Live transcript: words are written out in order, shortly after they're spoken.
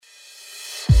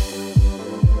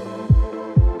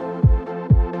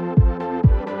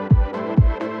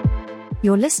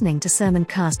You're listening to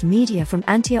Sermoncast Media from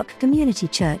Antioch Community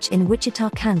Church in Wichita,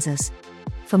 Kansas.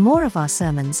 For more of our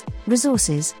sermons,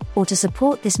 resources, or to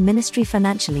support this ministry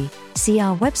financially, see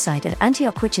our website at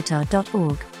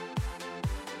antiochwichita.org.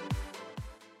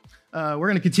 We're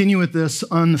going to continue with this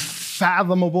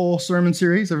unfathomable sermon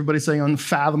series. Everybody say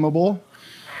unfathomable.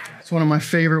 It's one of my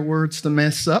favorite words to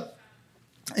mess up.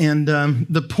 And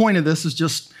the point of this is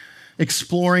just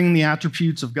exploring the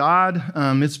attributes of God.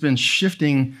 It's been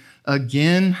shifting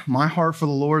again, my heart for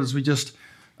the Lord as we just,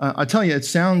 I tell you, it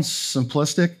sounds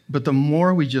simplistic, but the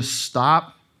more we just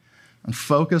stop and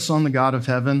focus on the God of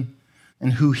heaven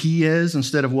and who He is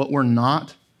instead of what we're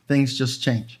not, things just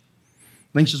change.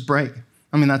 Things just break.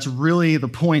 I mean, that's really the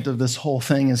point of this whole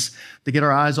thing, is to get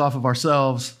our eyes off of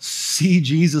ourselves, see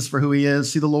Jesus for who He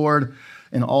is, see the Lord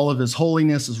in all of His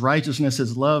holiness, His righteousness,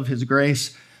 His love, His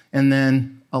grace, and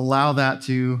then allow that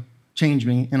to change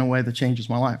me in a way that changes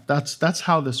my life. That's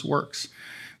how this works.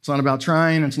 It's not about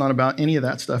trying. It's not about any of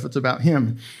that stuff. It's about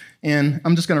Him. And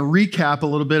I'm just going to recap a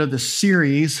little bit of this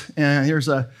series. And here's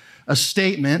a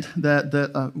statement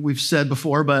that we've said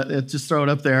before, but just throw it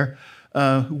up there.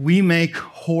 We make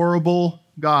horrible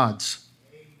gods.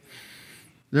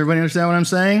 Does everybody understand what I'm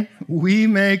saying? We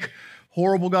make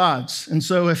horrible gods. And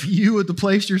so if you were to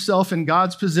place yourself in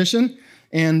God's position,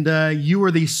 and you were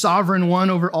the sovereign one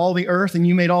over all the earth, and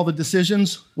you made all the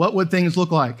decisions, what would things look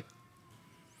like?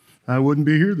 I wouldn't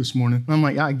be here this morning. I'm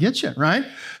like, I get you, right?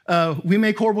 We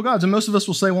make horrible gods. And most of us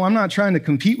will say, well, I'm not trying to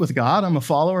compete with God. I'm a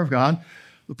follower of God.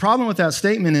 The problem with that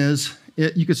statement is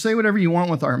you could say whatever you want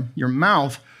with your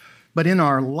mouth, but in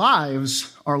our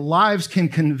lives can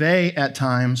convey at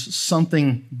times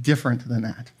something different than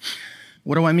that.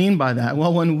 What do I mean by that?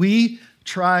 Well, when we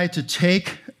try to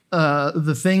take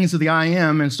the things of the I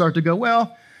am and start to go,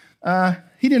 well,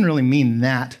 He didn't really mean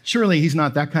that. Surely He's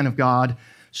not that kind of God.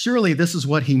 Surely this is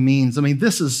what He means. I mean,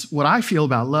 this is what I feel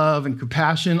about love and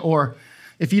compassion. Or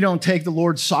if you don't take the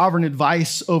Lord's sovereign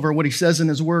advice over what He says in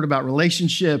His word about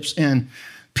relationships and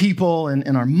people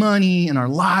and our money and our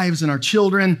lives and our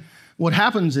children, what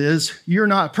happens is you're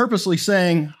not purposely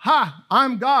saying, ha,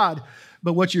 I'm God.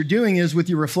 But what you're doing is with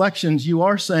your reflections, you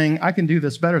are saying, I can do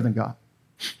this better than God.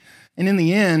 And in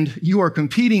the end, you are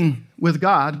competing with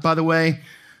God. By the way,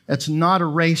 it's not a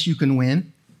race you can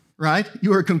win, right?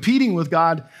 You are competing with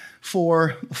God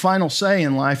for the final say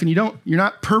in life. And you're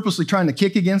not purposely trying to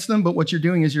kick against Him, but what you're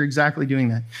doing is you're exactly doing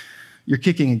that. You're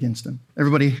kicking against Him.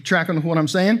 Everybody tracking with what I'm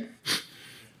saying?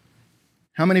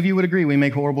 How many of you would agree we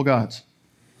make horrible gods?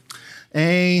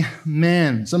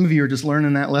 Amen. Some of you are just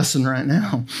learning that lesson right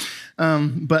now.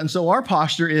 And so our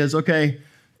posture is, okay,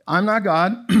 I'm not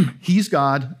God, He's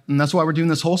God, and that's why we're doing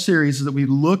this whole series, is that we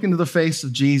look into the face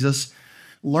of Jesus,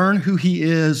 learn who He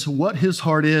is, what His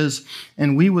heart is,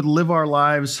 and we would live our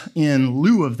lives in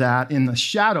lieu of that, in the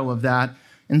shadow of that,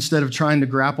 instead of trying to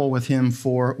grapple with Him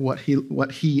for what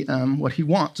He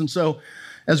wants. And so,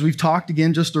 as we've talked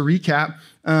again, just to recap,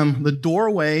 the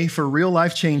doorway for real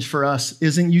life change for us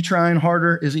isn't you trying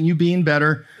harder, isn't you being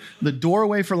better. The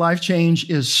doorway for life change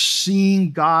is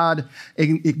seeing God,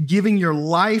 giving your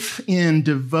life in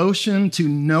devotion to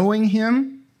knowing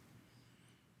Him,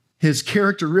 His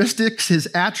characteristics, His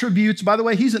attributes. By the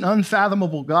way, He's an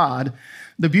unfathomable God.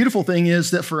 The beautiful thing is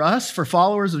that for us, for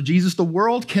followers of Jesus, the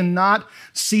world cannot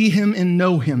see Him and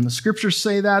know Him. The scriptures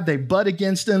say that. They butt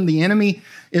against Him. The enemy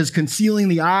is concealing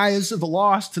the eyes of the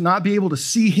lost to not be able to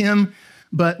see Him.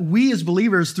 But we as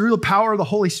believers, through the power of the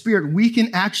Holy Spirit, we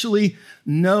can actually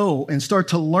know and start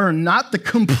to learn, not the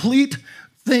complete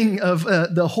thing of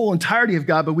the whole entirety of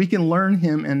God, but we can learn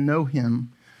Him and know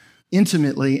Him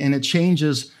intimately, and it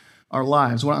changes our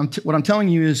lives. What I'm telling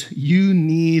you is you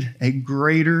need a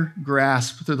greater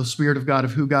grasp through the Spirit of God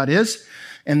of who God is,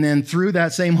 and then through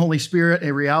that same Holy Spirit,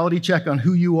 a reality check on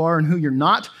who you are and who you're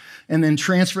not, and then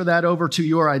transfer that over to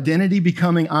your identity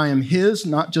becoming I am His,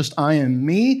 not just I am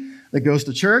me, that goes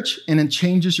to church, and it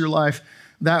changes your life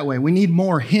that way. We need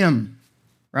more Him,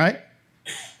 right?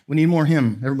 We need more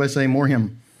Him. Everybody say more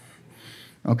Him.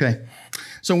 Okay.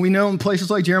 So we know in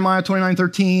places like Jeremiah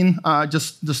 29:13,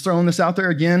 just throwing this out there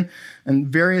again, and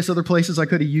various other places I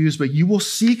could have used, but you will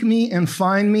seek me and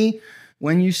find me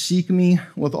when you seek me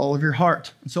with all of your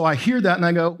heart. And so I hear that and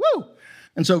I go, woo!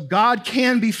 And so God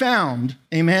can be found.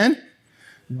 Amen?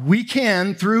 We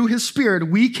can, through His Spirit,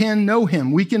 we can know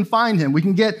Him. We can find Him. We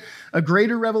can get a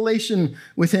greater revelation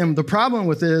with Him. The problem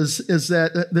with this is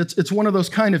that it's one of those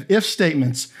kind of if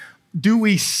statements. Do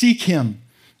we seek Him?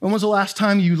 When was the last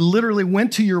time you literally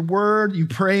went to your word, you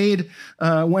prayed,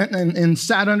 went and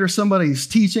sat under somebody's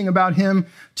teaching about Him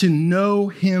to know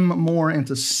Him more and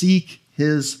to seek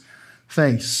His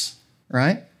face,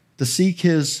 right? To seek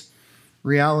His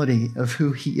reality of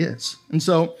who he is. And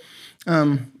so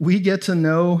we get to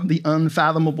know the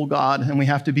unfathomable God, and we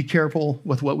have to be careful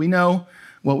with what we know,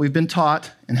 what we've been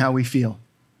taught, and how we feel,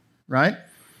 right?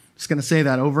 Just going to say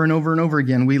that over and over and over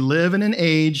again. We live in an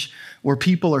age where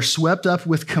people are swept up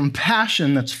with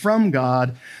compassion that's from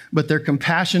God, but their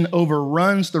compassion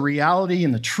overruns the reality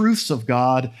and the truths of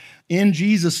God in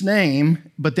Jesus'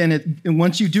 name. But then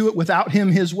once you do it without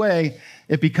him his way,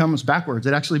 it becomes backwards.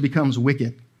 It actually becomes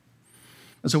wicked.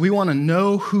 And so we want to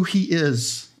know who he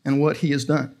is and what he has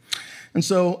done. And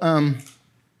so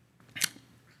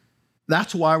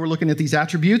that's why we're looking at these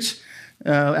attributes.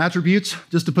 Attributes,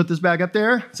 just to put this back up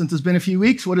there, since it's been a few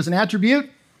weeks, what is an attribute?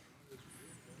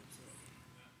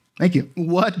 Thank you.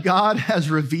 What God has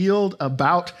revealed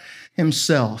about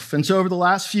himself. And so over the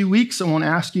last few weeks, I want to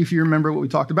ask you if you remember what we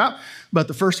talked about. But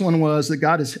the first one was that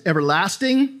God is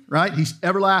everlasting, right? He's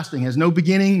everlasting, has no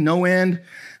beginning, no end.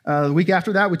 The week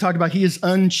after that, we talked about he is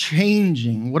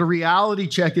unchanging. What a reality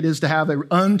check it is to have an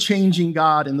unchanging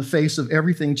God in the face of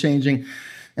everything changing.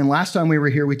 And last time we were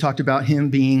here, we talked about him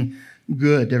being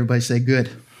good. Everybody say good.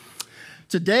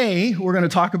 Today, we're going to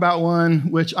talk about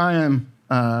one which I am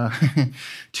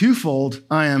twofold.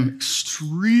 I am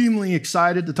extremely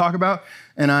excited to talk about,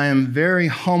 and I am very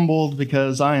humbled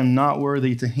because I am not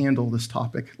worthy to handle this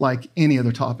topic like any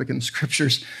other topic in the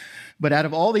scriptures. But out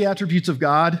of all the attributes of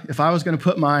God, if I was going to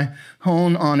put my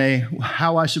hone on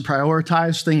how I should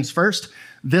prioritize things first,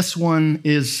 this one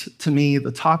is, to me,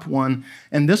 the top one.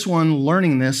 And this one,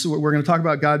 learning this, we're going to talk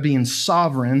about God being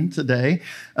sovereign today.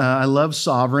 I love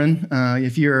sovereign.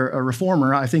 If you're a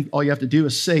reformer, I think all you have to do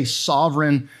is say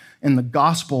sovereign in the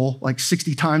gospel like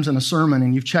 60 times in a sermon,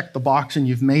 and you've checked the box and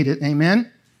you've made it.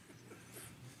 Amen?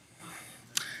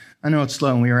 I know it's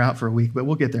slow and we were out for a week, but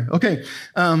we'll get there. Okay,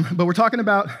 but we're talking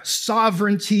about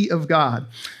sovereignty of God.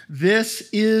 This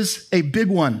is a big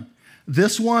one.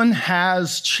 This one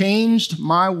has changed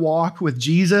my walk with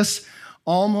Jesus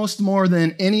almost more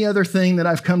than any other thing that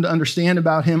I've come to understand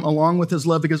about him, along with his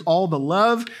love, because all the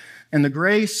love and the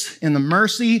grace and the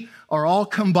mercy are all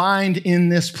combined in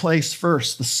this place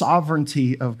first, the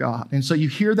sovereignty of God. And so you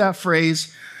hear that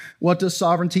phrase, what does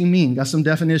sovereignty mean? Got some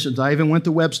definitions. I even went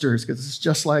to Webster's because it's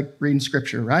just like reading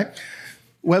scripture, right?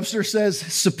 Webster says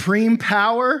supreme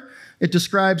power. It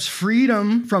describes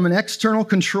freedom from an external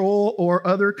control or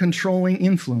other controlling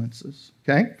influences,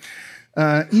 okay?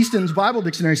 Easton's Bible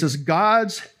Dictionary says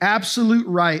God's absolute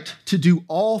right to do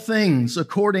all things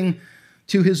according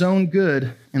to his own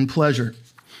good and pleasure.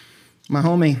 My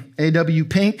homie A.W.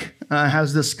 Pink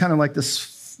has this kind of like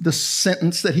this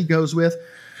sentence that he goes with.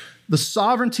 The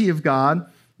sovereignty of God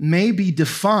may be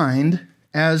defined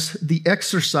as the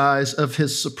exercise of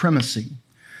his supremacy.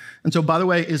 And so, by the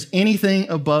way, is anything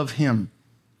above him?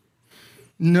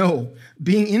 No.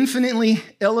 Being infinitely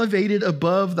elevated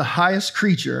above the highest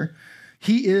creature,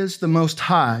 he is the Most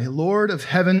High, Lord of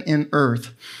heaven and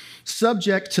earth,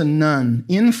 subject to none,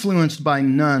 influenced by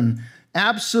none,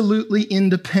 absolutely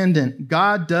independent.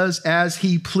 God does as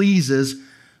he pleases,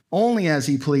 only as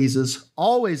he pleases,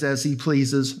 always as he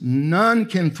pleases. None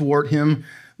can thwart him.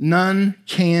 None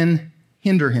can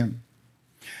hinder him.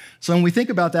 So when we think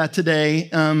about that today,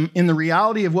 in the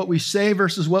reality of what we say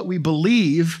versus what we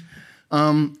believe,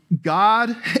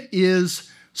 God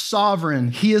is sovereign.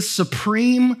 He is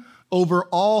supreme over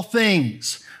all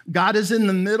things. God is in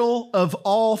the middle of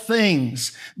all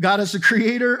things. God is the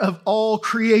creator of all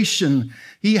creation.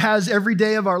 He has every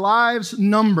day of our lives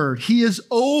numbered. He is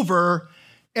over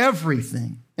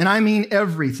everything, and I mean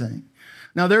everything.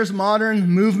 Now, there's modern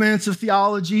movements of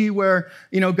theology where,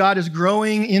 God is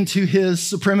growing into his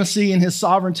supremacy and his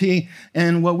sovereignty,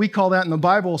 and what we call that in the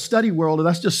Bible study world,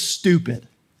 that's just stupid.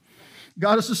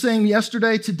 God is the same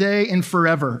yesterday, today, and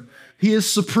forever. He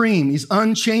is supreme. He's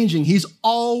unchanging. He's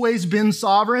always been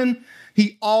sovereign.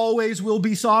 He always will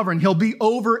be sovereign. He'll be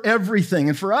over everything.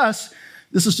 And for us,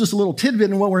 this is just a little tidbit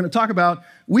in what we're going to talk about.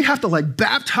 We have to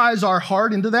baptize our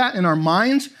heart into that in our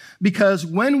minds, because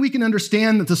when we can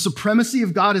understand that the supremacy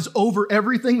of God is over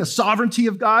everything, the sovereignty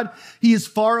of God, he is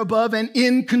far above and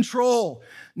in control.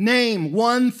 Name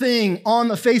one thing on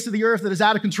the face of the earth that is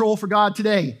out of control for God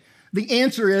today. The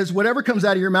answer is whatever comes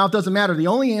out of your mouth doesn't matter. The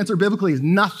only answer biblically is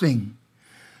nothing.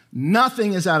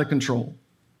 Nothing is out of control.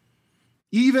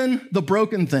 Even the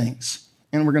broken things.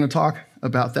 And we're going to talk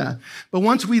about that. But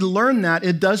once we learn that,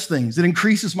 it does things. It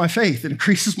increases my faith. It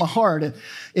increases my heart.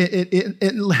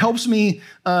 It helps me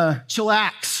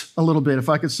chillax a little bit, if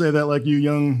I could say that like you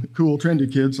young, cool,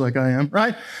 trendy kids like I am,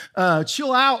 right?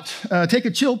 Chill out. Take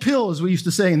a chill pill, as we used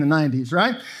to say in the 90s,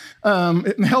 right?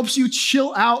 It helps you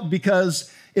chill out,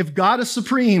 because if God is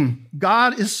supreme,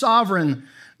 God is sovereign,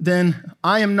 then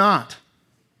I am not.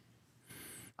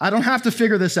 I don't have to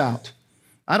figure this out.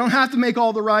 I don't have to make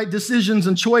all the right decisions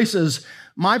and choices.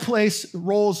 My place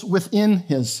rolls within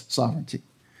his sovereignty.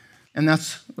 And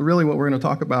that's really what we're going to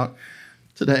talk about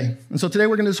today. And so today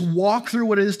we're going to just walk through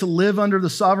what it is to live under the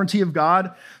sovereignty of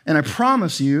God. And I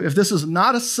promise you, if this is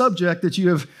not a subject that you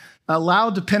have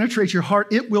allowed to penetrate your heart,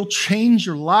 it will change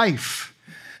your life.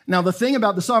 Now, the thing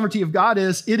about the sovereignty of God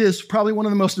is it is probably one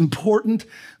of the most important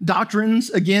doctrines,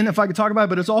 again, if I could talk about it,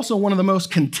 but it's also one of the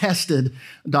most contested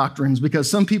doctrines because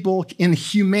some people in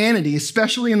humanity,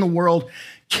 especially in the world,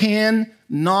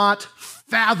 cannot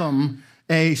fathom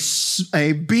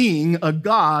a being, a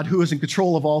God who is in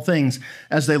control of all things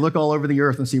as they look all over the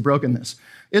earth and see brokenness.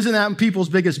 Isn't that people's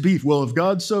biggest beef? Well, if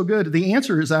God's so good, the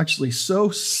answer is actually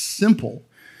so simple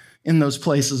in those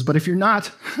places. But if you're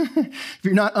not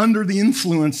under the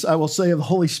influence, I will say, of the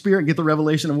Holy Spirit and get the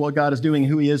revelation of what God is doing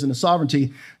and who he is in his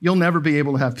sovereignty, you'll never be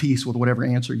able to have peace with whatever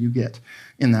answer you get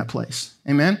in that place.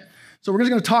 Amen? So we're just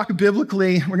going to talk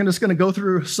biblically. We're just going to go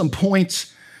through some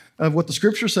points of what the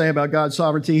scriptures say about God's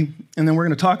sovereignty, and then we're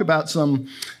going to talk about some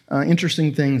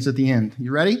interesting things at the end.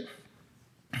 You ready?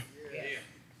 Yeah.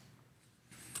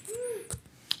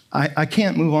 I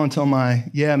can't move on till my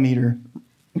yeah meter.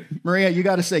 Maria, you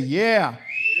got to say yeah.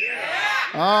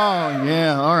 Yeah. Oh,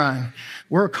 yeah. All right.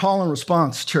 We're a call and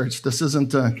response church. This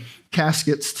isn't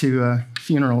caskets to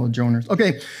funeral adjourners.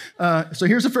 Okay. So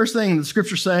here's the first thing the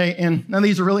scriptures say, and none of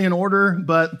these are really in order,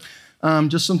 but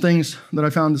just some things that I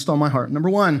found just on my heart. Number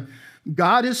one,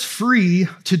 God is free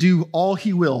to do all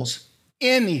he wills,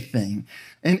 anything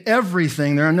and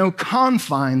everything. There are no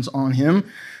confines on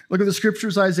him. Look at the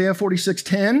scriptures, Isaiah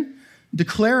 46:10.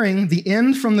 Declaring the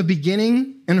end from the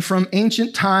beginning and from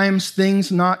ancient times things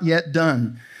not yet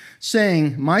done,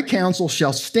 saying, my counsel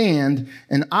shall stand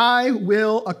and I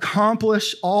will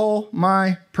accomplish all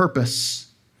my purpose.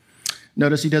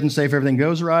 Notice he doesn't say if everything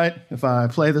goes right, if I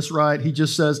play this right. He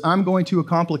just says, I'm going to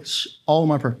accomplish all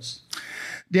my purpose.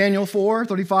 Daniel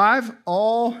 4:35,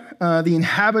 all the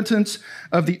inhabitants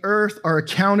of the earth are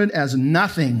accounted as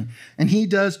nothing, and he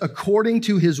does according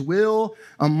to his will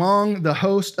among the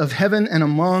host of heaven and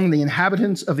among the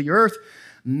inhabitants of the earth.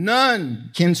 None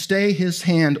can stay his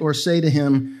hand or say to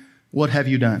him, what have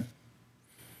you done?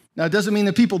 Now, it doesn't mean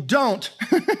that people don't.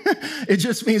 It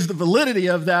just means the validity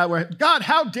of that, where, God,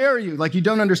 how dare you? Like, you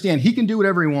don't understand. He can do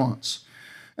whatever he wants.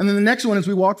 And then the next one, as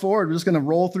we walk forward, we're just going to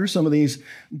roll through some of these.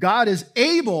 God is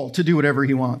able to do whatever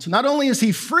he wants. Not only is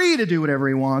he free to do whatever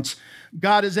he wants,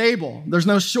 God is able. There's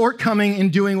no shortcoming in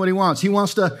doing what he wants. He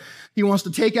wants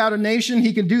to take out a nation.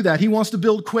 He can do that. He wants to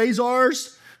build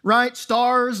quasars, right?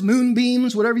 Stars,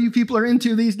 moonbeams, whatever you people are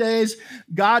into these days.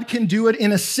 God can do it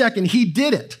in a second. He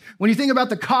did it. When you think about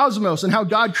the cosmos and how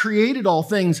God created all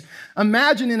things,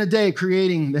 imagine in a day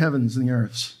creating the heavens and the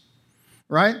earths,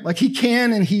 right? Like he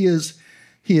can, and he is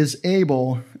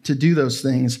able to do those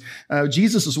things.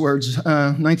 Jesus' words,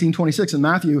 19:26 in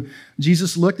Matthew,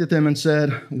 Jesus looked at them and said,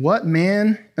 what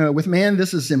man, with man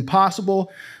this is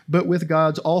impossible, but with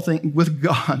God's all things, with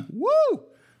God, woo!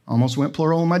 Almost went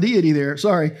plural in my deity there,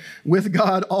 sorry. With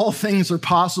God, all things are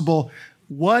possible.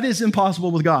 What is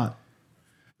impossible with God?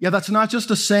 Yeah, that's not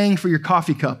just a saying for your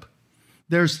coffee cup.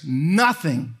 There's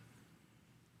nothing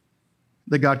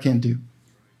that God can't do.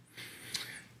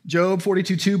 Job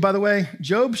 42:2, by the way,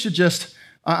 Job should just,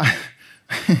 I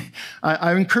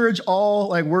encourage all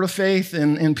like Word of Faith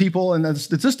and people and it's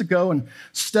just to go and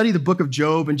study the book of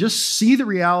Job and just see the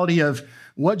reality of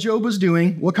what Job was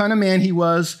doing, what kind of man he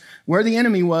was, where the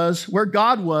enemy was, where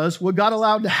God was, what God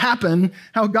allowed to happen,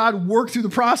 how God worked through the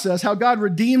process, how God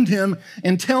redeemed him,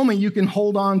 and tell me you can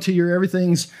hold on to your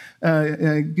everything's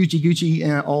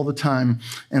Gucci all the time,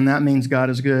 and that means God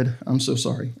is good. I'm so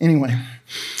sorry. Anyway,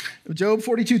 Job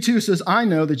 42:2 says, I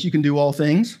know that you can do all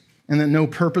things, and that no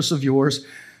purpose of yours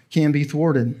can be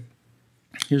thwarted.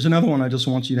 Here's another one I just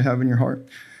want you to have in your heart.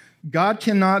 God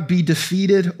cannot be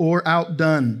defeated or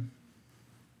outdone.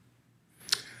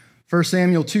 1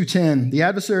 Samuel 2:10, the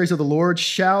adversaries of the Lord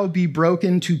shall be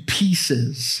broken to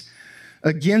pieces.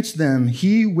 Against them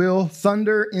he will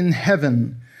thunder in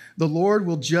heaven. The Lord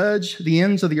will judge the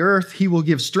ends of the earth. He will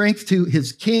give strength to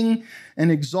his king and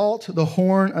exalt the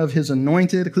horn of his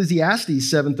anointed.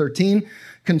 Ecclesiastes 7:13,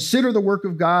 consider the work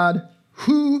of God.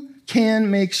 Who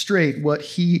can make straight what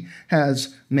he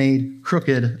has made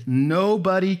crooked?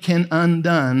 Nobody can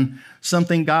undone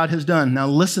something God has done. Now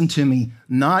listen to me,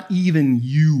 not even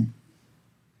you.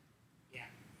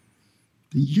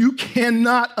 You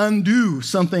cannot undo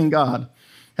something God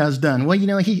has done. Well,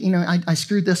 I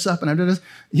screwed this up and I did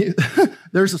this.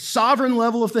 There's a sovereign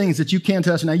level of things that you can't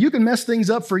touch. Now, you can mess things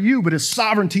up for you, but his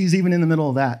sovereignty is even in the middle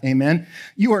of that. Amen.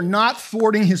 You are not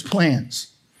thwarting his plans.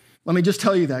 Let me just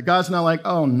tell you that. God's not like,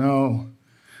 oh, no.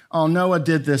 Oh, Noah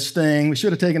did this thing. We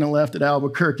should have taken a left at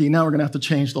Albuquerque. Now we're going to have to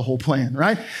change the whole plan,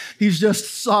 right? He's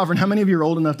just sovereign. How many of you are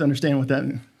old enough to understand what that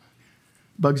means?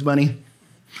 Bugs Bunny?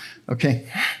 Okay,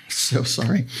 so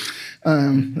sorry.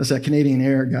 That's that Canadian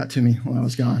air got to me while I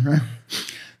was gone, right?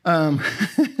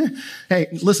 Hey,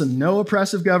 listen, no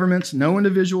oppressive governments, no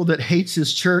individual that hates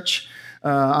his church.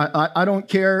 I don't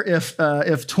care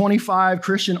if 25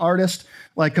 Christian artists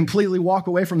like completely walk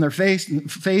away from their faith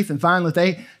and find that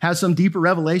they have some deeper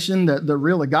revelation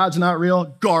that God's not real.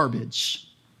 Garbage.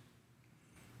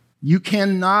 You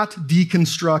cannot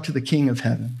deconstruct the King of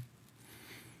Heaven.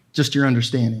 Just your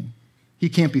understanding. He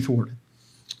can't be thwarted.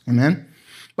 Amen?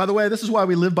 By the way, this is why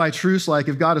we live by truths like,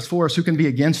 if God is for us, who can be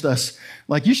against us?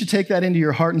 Like, you should take that into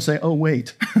your heart and say, oh,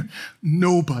 wait,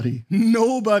 nobody,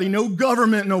 no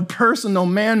government, no person, no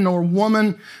man, nor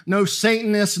woman, no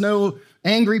Satanist, no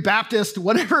angry Baptist,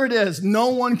 whatever it is, no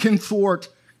one can thwart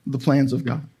the plans of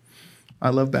God. I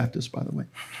love Baptists, by the way.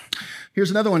 Here's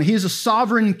another one. He's a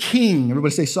sovereign king.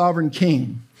 Everybody say sovereign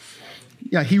king.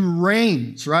 Yeah, he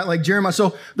reigns, right? Like Jeremiah.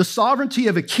 So the sovereignty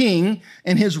of a king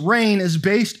and his reign is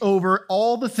based over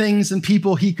all the things and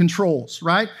people he controls,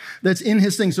 right? That's in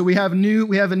his thing. So we have a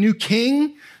new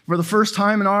king for the first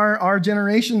time in our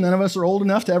generation. None of us are old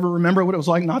enough to ever remember what it was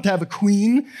like not to have a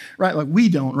queen, right? Like we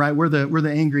don't, right? We're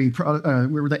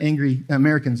the angry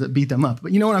Americans that beat them up.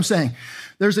 But you know what I'm saying?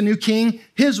 There's a new king.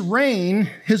 His reign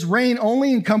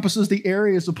only encompasses the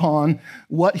areas upon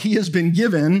what he has been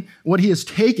given, what he has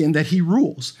taken, that he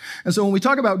rules. And so when we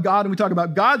talk about God and we talk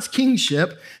about God's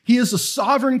kingship, he is a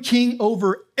sovereign king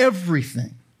over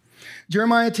everything.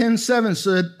 Jeremiah 10:7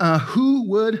 said, who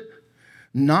would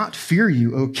not fear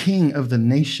you, O King of the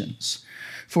nations?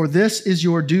 For this is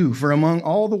your due. For among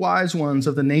all the wise ones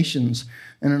of the nations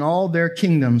and in all their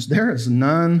kingdoms, there is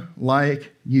none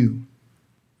like you.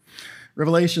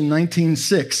 Revelation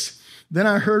 19:6. Then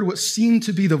I heard what seemed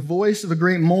to be the voice of a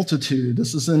great multitude.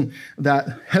 This is in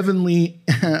that heavenly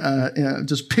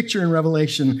just picture in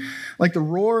Revelation, like the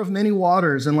roar of many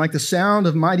waters and like the sound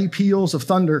of mighty peals of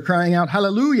thunder, crying out,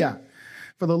 Hallelujah!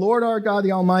 For the Lord our God,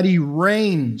 the Almighty,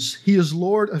 reigns. He is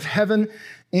Lord of heaven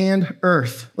and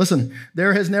earth. Listen,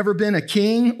 there has never been a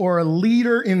king or a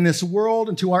leader in this world,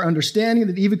 and to our understanding,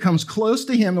 that even comes close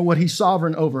to him and what he's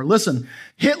sovereign over. Listen,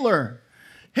 Hitler,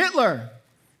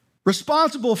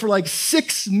 responsible for like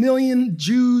 6 million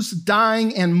Jews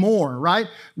dying and more, right?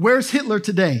 Where's Hitler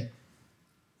today?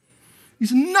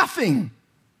 He's nothing,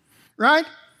 right?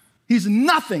 He's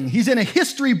nothing. He's in a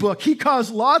history book. He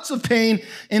caused lots of pain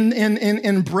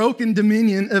and broken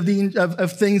dominion of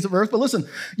things of earth. But listen,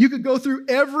 you could go through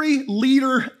every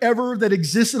leader ever that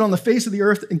existed on the face of the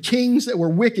earth and kings that were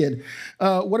wicked.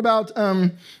 What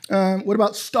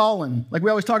about Stalin? Like we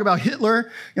always talk about Hitler,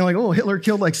 Hitler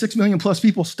killed like 6 million plus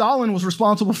people. Stalin was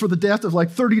responsible for the death of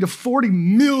like 30 to 40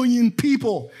 million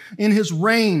people in his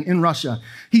reign in Russia.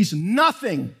 He's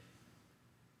nothing.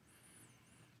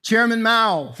 Chairman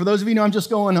Mao, for those of you who know, I'm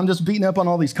just beating up on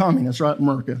all these communists, right,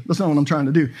 America. That's not what I'm trying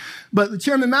to do. But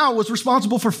Chairman Mao was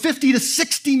responsible for 50 to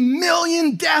 60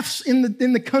 million deaths in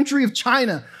the country of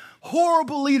China.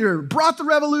 Horrible leader, brought the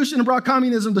revolution and brought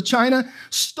communism to China,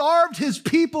 starved his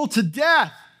people to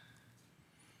death.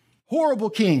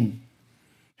 Horrible king,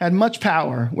 had much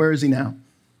power. Where is he now?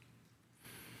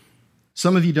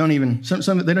 Some of you they don't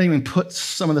even put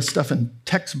some of the stuff in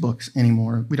textbooks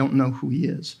anymore. We don't know who he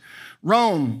is.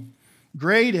 Rome,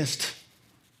 greatest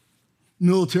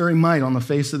military might on the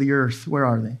face of the earth. Where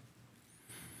are they?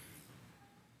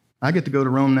 I get to go to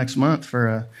Rome next month for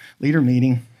a leader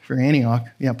meeting for Antioch.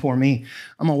 Yeah, poor me.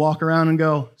 I'm going to walk around and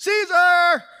go,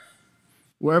 Caesar!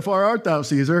 Wherefore art thou,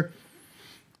 Caesar?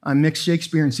 I mixed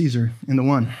Shakespeare and Caesar into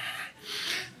one.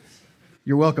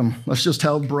 You're welcome. Let's just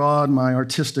how broad my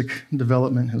artistic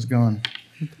development has gone.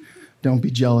 Don't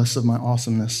be jealous of my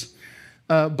awesomeness.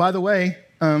 By the way,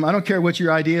 I don't care what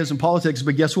your idea is in politics,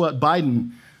 but guess what?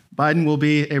 Biden will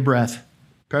be a breath.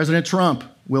 President Trump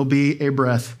will be a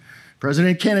breath.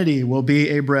 President Kennedy will be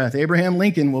a breath. Abraham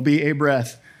Lincoln will be a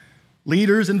breath.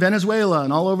 Leaders in Venezuela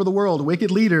and all over the world,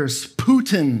 wicked leaders,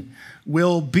 Putin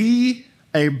will be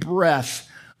a breath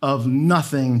of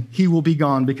nothing. He will be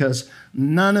gone because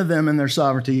none of them in their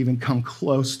sovereignty even come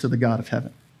close to the God of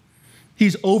heaven.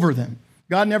 He's over them.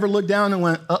 God never looked down and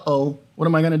went, uh-oh, what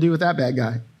am I going to do with that bad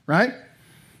guy, right?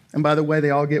 And by the way,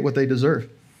 they all get what they deserve.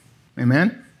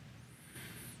 Amen?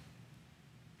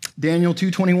 Daniel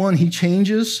 2:21, he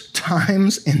changes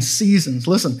times and seasons.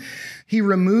 Listen, He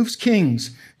removes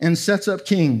kings and sets up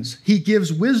kings. He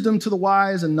gives wisdom to the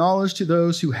wise and knowledge to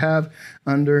those who have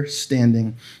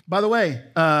understanding. By the way,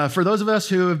 for those of us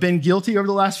who have been guilty over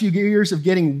the last few years of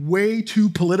getting way too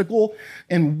political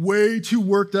and way too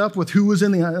worked up with who was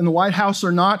in the White House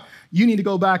or not, you need to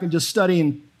go back and just study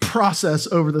and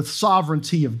process over the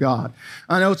sovereignty of God.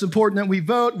 I know it's important that we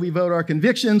vote our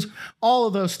convictions, all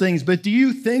of those things, but do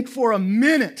you think for a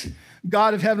minute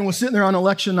God of heaven was sitting there on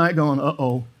election night going,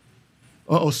 uh-oh,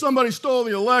 somebody stole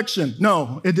the election?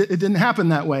 No, it didn't happen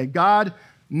that way. God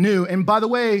knew. And by the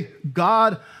way,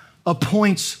 God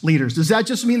appoints leaders. Does that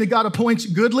just mean that God appoints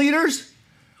good leaders?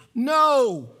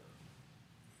 No.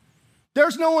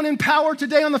 There's no one in power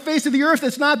today on the face of the earth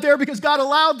that's not there because God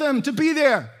allowed them to be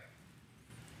there.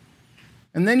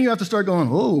 And then you have to start going,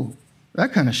 oh,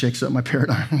 that kind of shakes up my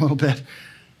paradigm a little bit.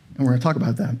 And we're going to talk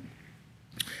about that.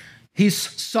 He's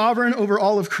sovereign over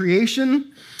all of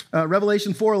creation.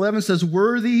 Revelation 4:11 says,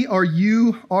 worthy are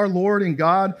you, our Lord and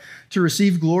God, to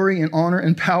receive glory and honor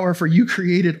and power, for you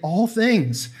created all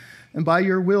things, and by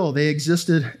your will they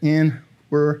existed and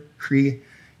were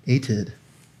created.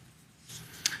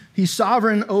 He's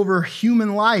sovereign over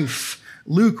human life.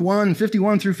 Luke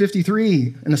 1:51 through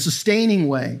 53, in a sustaining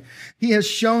way. He has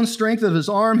shown strength of his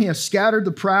arm. He has scattered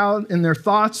the proud in their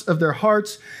thoughts of their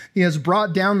hearts. He has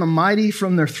brought down the mighty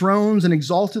from their thrones and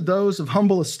exalted those of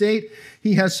humble estate.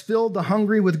 He has filled the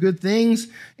hungry with good things,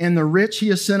 and the rich he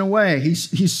has sent away.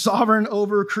 He's sovereign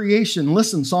over creation.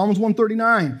 Listen, Psalms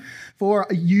 139. For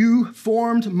you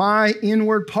formed my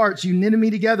inward parts. You knitted me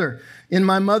together in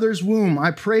my mother's womb. I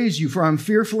praise you, for I'm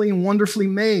fearfully and wonderfully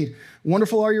made.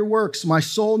 Wonderful are your works. My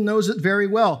soul knows it very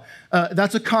well.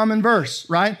 That's a common verse,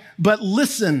 right? But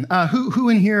listen, who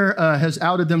in here has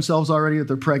outed themselves already that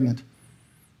they're pregnant?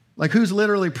 Like, who's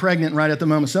literally pregnant right at the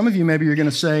moment? Some of you, maybe you're going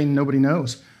to say, nobody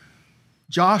knows.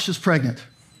 Josh is pregnant.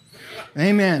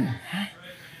 Amen.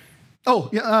 Oh,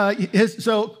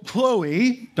 so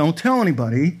Chloe, don't tell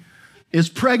anybody, is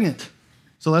pregnant.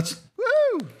 So let's,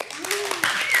 woo!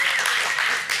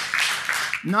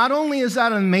 Not only is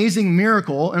that an amazing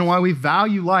miracle and why we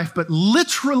value life, but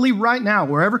literally right now,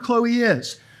 wherever Chloe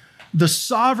is, the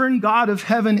sovereign God of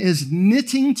heaven is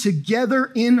knitting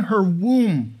together in her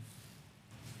womb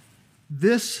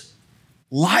this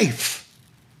life.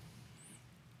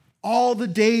 All the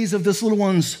days of this little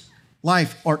one's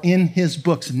life are in his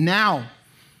books. Now,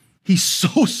 he's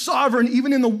so sovereign,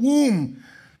 even in the womb,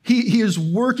 he is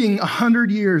working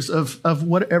 100 years of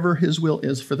whatever his will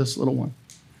is for this little one.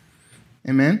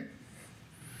 Amen?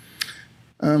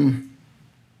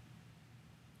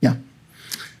 Yeah.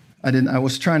 I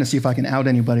was trying to see if I can out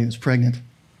anybody that's pregnant.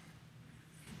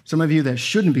 Some of you that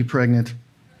shouldn't be pregnant,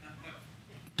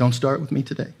 don't start with me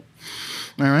today.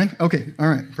 All right? Okay. All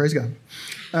right. Praise God.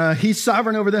 He's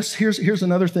sovereign over this. Here's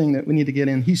another thing that we need to get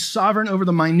in. He's sovereign over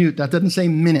the minute. That doesn't say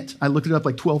minute. I looked it up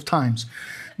like 12 times.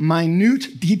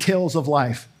 Minute details of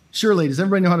life. Surely, does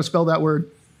everybody know how to spell that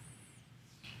word?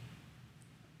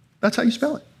 That's how you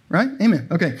spell it, right? Amen.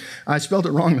 Okay. I spelled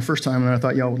it wrong the first time, and I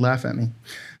thought y'all would laugh at me.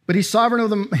 But he's sovereign over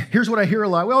them. Here's what I hear a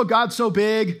lot. Well, God's so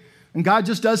big, and God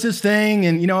just does his thing,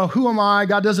 and, who am I?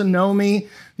 God doesn't know me.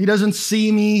 He doesn't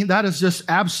see me. That is just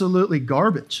absolutely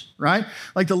garbage, right?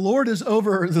 Like, the Lord is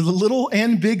over the little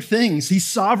and big things. He's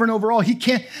sovereign over all.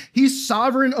 He's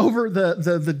sovereign over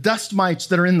the dust mites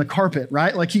that are in the carpet,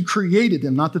 right? Like, he created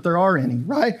them, not that there are any,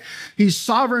 right? He's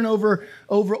sovereign over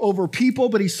people,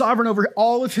 but he's sovereign over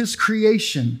all of his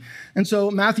creation. And so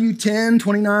Matthew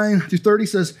 10:29 through 30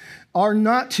 says, are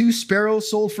not 2 sparrows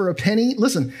sold for a penny?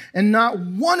 Listen, and not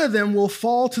one of them will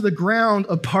fall to the ground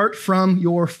apart from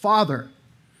your Father.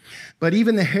 But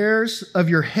even the hairs of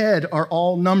your head are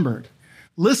all numbered.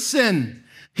 Listen,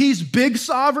 he's big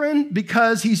sovereign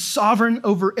because he's sovereign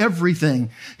over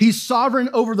everything. He's sovereign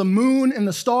over the moon and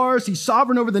the stars. He's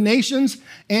sovereign over the nations,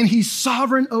 and he's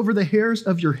sovereign over the hairs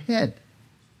of your head.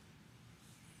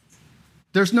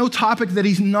 There's no topic that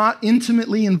he's not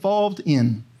intimately involved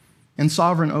in and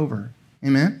sovereign over.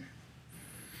 Amen?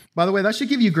 By the way, that should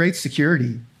give you great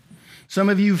security. Some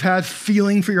of you have had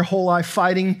feeling for your whole life,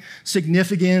 fighting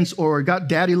significance, or got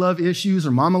daddy love issues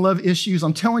or mama love issues.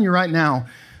 I'm telling you right now,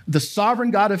 the sovereign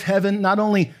God of heaven not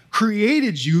only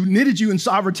created you, knitted you in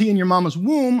sovereignty in your mama's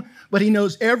womb, but he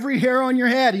knows every hair on your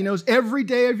head. He knows every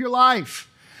day of your life.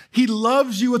 He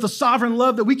loves you with a sovereign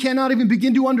love that we cannot even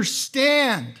begin to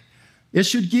understand. It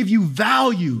should give you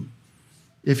value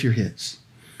if you're his.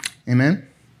 Amen?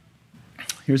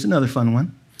 Here's another fun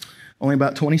one. Only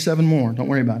about 27 more. Don't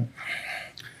worry about it.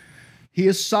 He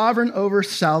is sovereign over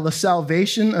the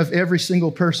salvation of every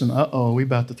single person. We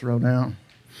about to throw down.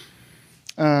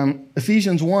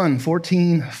 Ephesians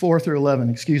 1:14, 4 through 11,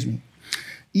 excuse me.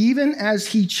 even as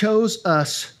he chose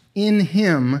us in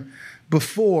him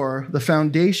before the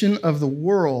foundation of the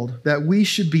world, that we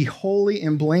should be holy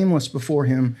and blameless before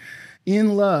him.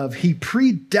 In love, he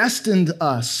predestined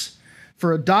us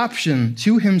for adoption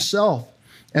to himself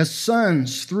as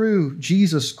sons through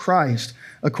Jesus Christ,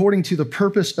 according to the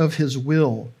purpose of his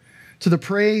will, to the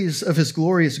praise of his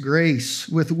glorious grace,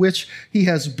 with which he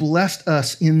has blessed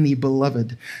us in the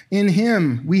beloved. In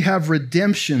him we have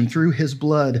redemption through his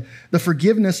blood, the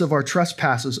forgiveness of our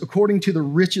trespasses, according to the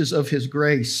riches of his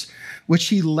grace, which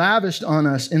he lavished on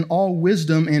us in all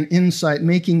wisdom and insight,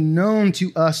 making known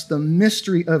to us the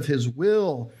mystery of his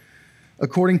will,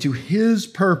 according to his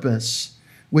purpose,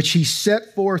 which he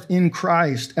set forth in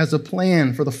Christ as a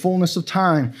plan for the fullness of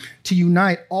time, to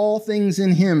unite all things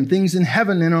in him, things in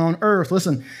heaven and on earth.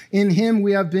 Listen, in him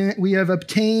we have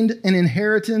obtained an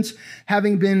inheritance,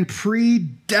 having been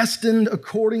predestined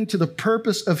according to the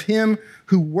purpose of him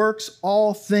who works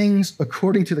all things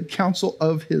according to the counsel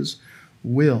of his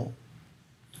will.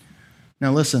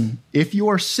 Now listen, if you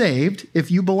are saved, if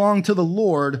you belong to the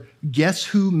Lord, guess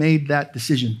who made that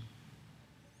decision?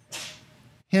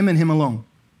 Him and him alone.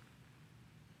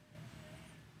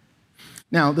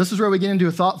 Now, this is where we get into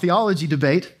a theology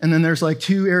debate, and then there's like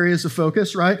two areas of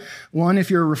focus, right? One, if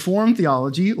you're a Reformed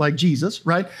theology, like Jesus,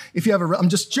 right? If you have I'm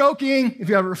just joking, if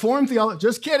you have a Reformed theology,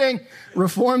 just kidding,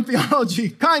 Reformed theology,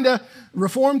 kinda.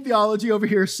 Reformed theology over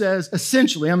here says,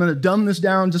 essentially, I'm going to dumb this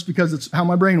down just because it's how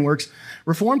my brain works.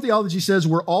 Reformed theology says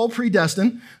we're all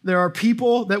predestined. There are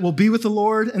people that will be with the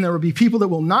Lord, and there will be people that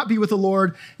will not be with the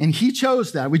Lord, and he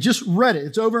chose that. We just read it.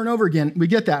 It's over and over again. We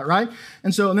get that, right?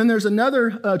 And then there's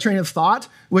another train of thought,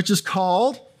 which is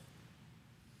called,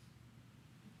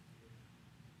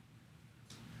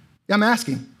 I'm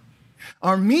asking,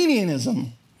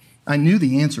 Arminianism. I knew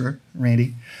the answer,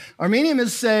 Randy.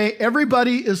 Arminians say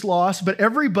everybody is lost, but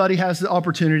everybody has the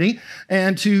opportunity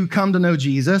and to come to know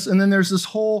Jesus. And then there's this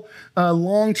whole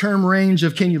long-term range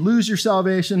of can you lose your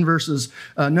salvation versus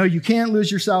no, you can't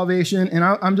lose your salvation. And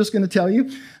I'm just going to tell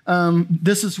you,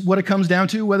 this is what it comes down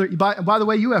to. Whether, by the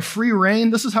way, you have free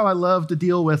reign. This is how I love to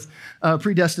deal with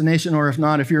predestination, or if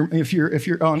not, if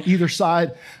you're on either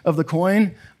side of the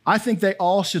coin. I think they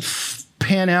all should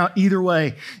pan out either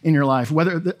way in your life,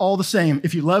 whether all the same.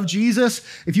 If you love Jesus,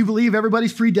 if you believe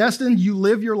everybody's predestined, you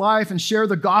live your life and share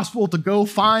the gospel to go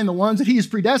find the ones that he has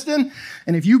predestined.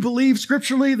 And if you believe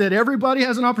scripturally that everybody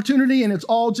has an opportunity and it's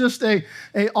all just a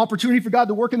opportunity for God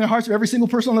to work in the hearts of every single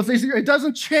person on the face of the earth, it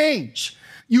doesn't change.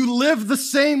 You live the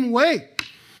same way.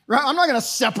 Right? I'm not going to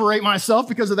separate myself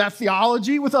because of that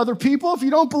theology with other people. If you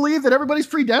don't believe that everybody's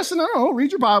predestined, I don't know,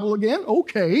 read your Bible again.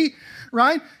 Okay.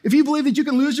 Right? If you believe that you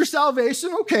can lose your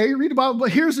salvation, okay, read the Bible.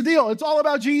 But here's the deal. It's all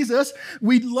about Jesus.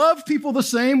 We love people the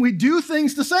same. We do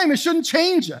things the same. It shouldn't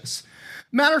change us.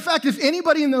 Matter of fact, if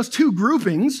anybody in those two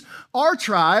groupings, our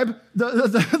tribe,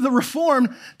 the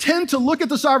Reformed, tend to look at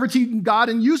the sovereignty of God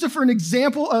and use it for an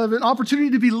example of an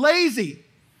opportunity to be lazy.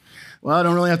 Well, I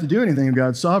don't really have to do anything if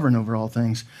God's sovereign over all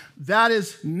things. That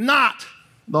is not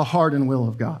the heart and will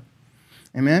of God.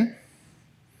 Amen?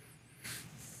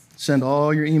 Send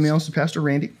all your emails to Pastor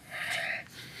Randy,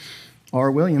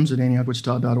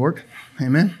 rwilliams@antiochwichita.org.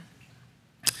 Amen.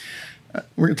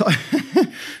 We're going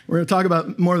to talk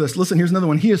about more of this. Listen, here's another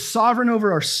one. He is sovereign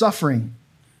over our suffering.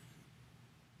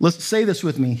 Let's say this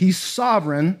with me. He's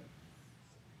sovereign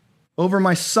over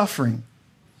my suffering.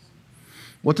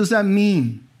 What does that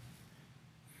mean?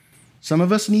 Some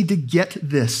of us need to get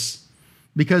this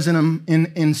because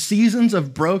in seasons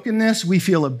of brokenness, we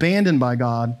feel abandoned by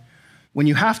God, when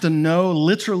you have to know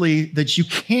literally that you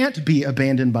can't be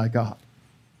abandoned by God.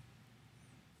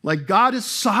 Like God is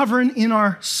sovereign in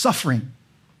our suffering,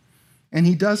 and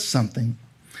he does something.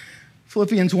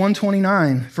 Philippians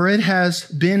 1:29, for it has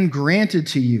been granted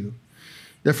to you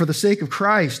that for the sake of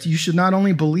Christ, you should not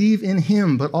only believe in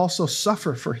him, but also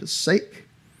suffer for his sake.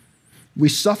 We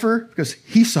suffer because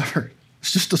he suffered.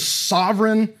 It's just a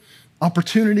sovereign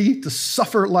opportunity to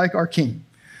suffer like our King.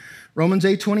 Romans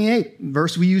 8:28,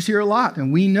 verse we use here a lot,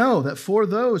 and we know that for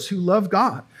those who love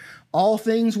God, all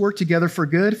things work together for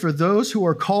good, for those who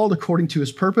are called according to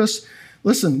his purpose.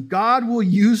 Listen, God will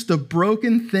use the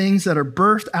broken things that are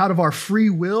birthed out of our free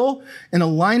will and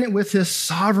align it with his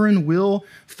sovereign will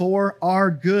for our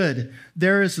good.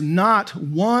 There is not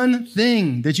one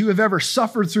thing that you have ever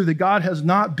suffered through that God has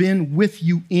not been with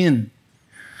you in.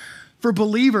 For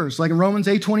believers, like in Romans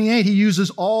 8:28, he uses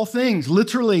all things.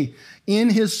 Literally,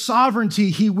 in his sovereignty,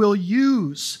 he will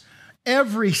use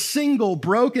every single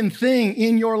broken thing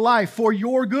in your life for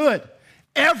your good.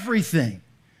 Everything.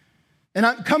 And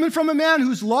I'm coming from a man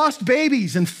who's lost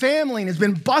babies and family and has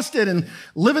been busted and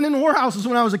living in whorehouses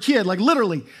when I was a kid. Like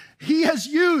literally, he has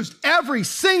used every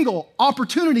single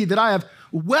opportunity that I have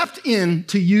wept in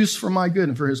to use for my good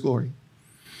and for his glory.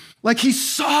 Like he's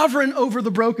sovereign over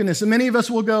the brokenness. And many of us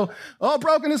will go, oh,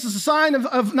 brokenness is a sign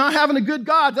of not having a good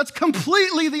God. That's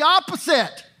completely the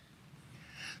opposite.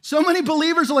 So many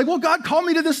believers are like, well, God called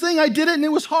me to this thing. I did it and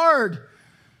it was hard.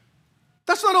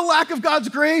 That's not a lack of God's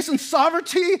grace and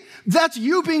sovereignty. That's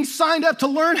you being signed up to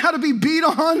learn how to be beat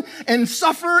on and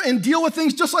suffer and deal with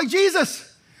things just like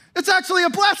Jesus. It's actually a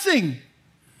blessing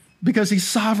because he's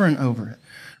sovereign over it.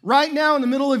 Right now in the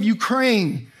middle of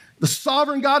Ukraine, the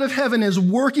sovereign God of heaven is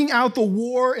working out the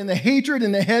war and the hatred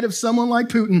in the head of someone like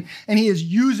Putin, and he is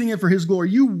using it for his glory.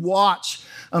 You watch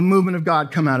a movement of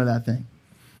God come out of that thing.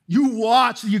 You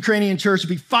watch the Ukrainian church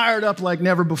be fired up like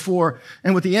never before.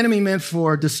 And what the enemy meant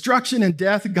for destruction and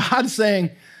death, God's saying,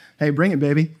 hey, bring it,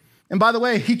 baby. And by the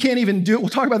way, he can't even do it. We'll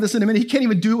talk about this in a minute. He can't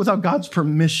even do it without God's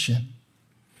permission.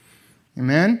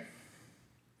 Amen?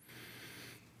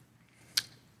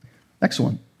 Next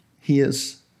one. He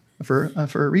is, for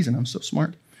a reason, I'm so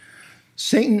smart.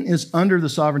 Satan is under the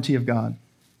sovereignty of God.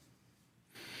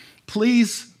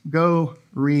 Please go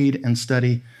read and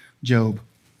study Job.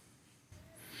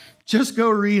 Just go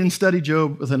read and study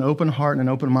Job with an open heart and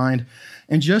an open mind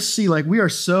and just see, like, we are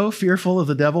so fearful of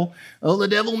the devil. Oh, the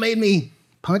devil made me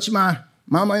punch my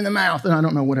mama in the mouth. And I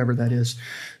don't know, whatever that is.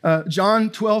 John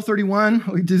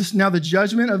 12:31, now the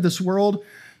judgment of this world,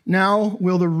 now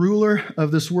will the ruler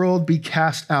of this world be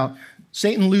cast out.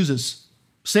 Satan loses.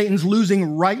 Satan's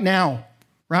losing right now,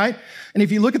 right? And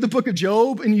if you look at the book of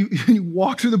Job and you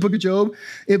walk through the book of Job,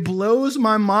 it blows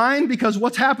my mind because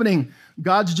what's happening?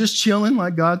 God's just chilling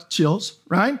like God chills,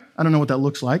 right? I don't know what that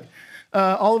looks like.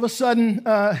 All of a sudden,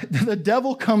 the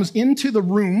devil comes into the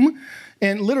room,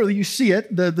 and literally you see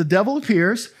it. The devil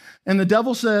appears, and the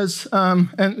devil says,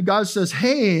 and God says,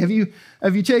 hey, have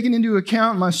you taken into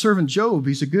account my servant Job?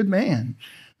 He's a good man.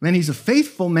 Man, he's a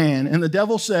faithful man. And the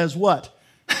devil says what?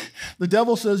 The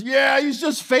devil says, yeah, he's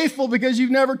just faithful because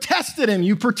you've never tested him.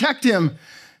 You protect him.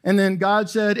 And then God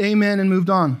said, amen, and moved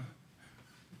on.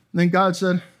 And then God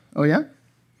said, oh, yeah?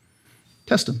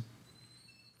 Test him.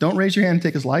 Don't raise your hand and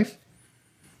take his life.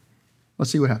 Let's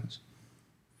see what happens.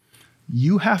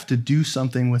 You have to do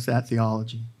something with that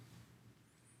theology.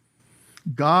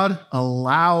 God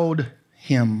allowed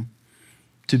him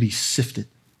to be sifted.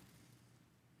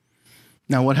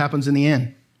 Now, what happens in the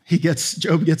end?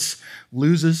 Job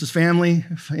loses his family.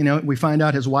 You know, we find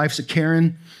out his wife's a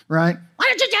Karen, right? Why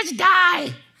don't you just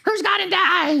die? Who's got to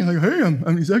die? Like,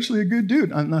 hey, he's actually a good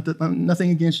dude. I'm nothing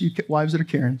against you wives that are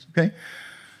Karens, okay?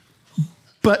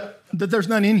 But there's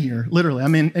none in here, literally. I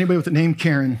mean, anybody with the name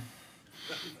Karen,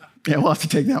 yeah, we'll have to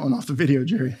take that one off the video,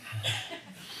 Jerry.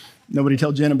 Nobody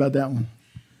tell Jen about that one.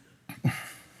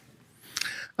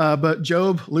 But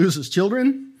Job loses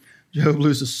children. Job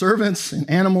loses servants and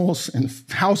animals and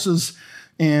houses,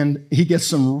 and he gets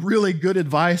some really good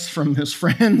advice from his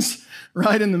friends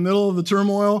right in the middle of the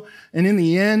turmoil. And in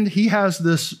the end, he has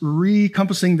this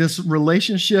encompassing this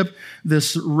relationship,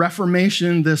 this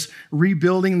reformation, this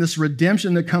rebuilding, this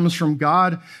redemption that comes from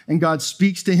God. And God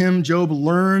speaks to him. Job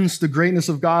learns the greatness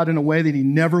of God in a way that he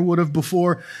never would have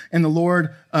before. And the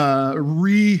Lord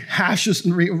rehashes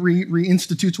and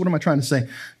reinstitutes, what am I trying to say?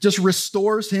 Just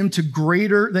restores him to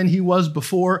greater than he was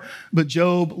before. But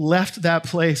Job left that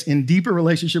place in deeper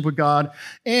relationship with God.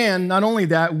 And not only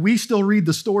that, we still read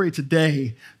the story today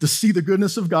to see the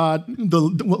goodness of God.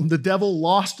 The devil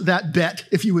lost that bet,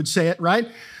 if you would say it, right?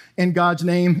 And God's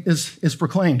name is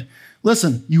proclaimed.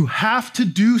 Listen, you have to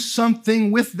do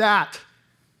something with that.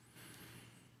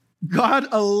 God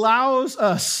allows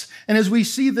us. And as we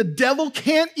see, the devil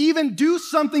can't even do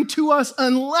something to us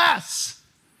unless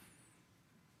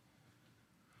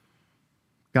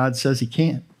God says he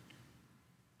can't.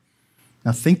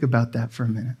 Now think about that for a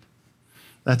minute.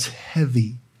 That's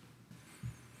heavy.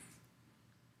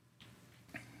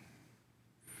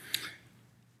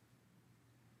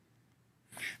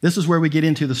 This is where we get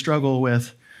into the struggle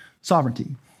with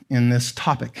sovereignty in this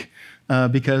topic,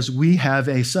 because we have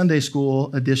a Sunday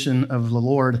school edition of the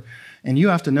Lord, and you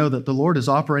have to know that the Lord is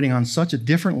operating on such a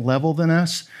different level than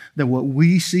us, that what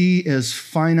we see is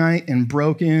finite and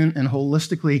broken and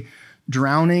holistically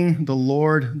drowning, the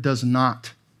Lord does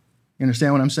not. You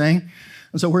understand what I'm saying?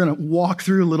 And so we're going to walk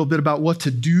through a little bit about what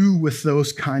to do with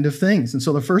those kind of things. And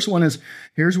so the first one is,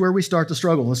 here's where we start to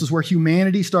struggle. This is where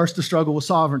humanity starts to struggle with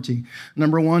sovereignty.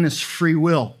 Number one is free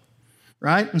will,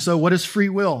 right? And so what is free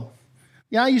will?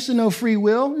 Yeah, I used to know free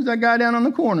will. There's that guy down on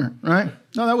the corner, right?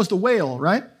 No, that was the whale,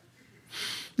 right?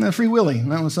 No, Free Willy.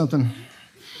 That was something.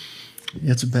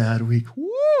 It's a bad week.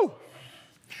 Woo!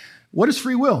 What is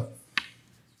free will?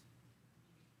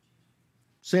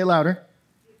 Say it louder.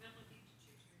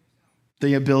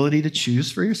 The ability to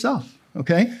choose for yourself,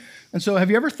 okay? And so have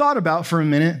you ever thought about for a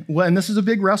minute, and this is a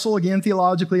big wrestle, again,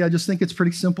 theologically, I just think it's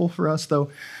pretty simple for us, though,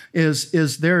 is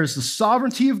there is the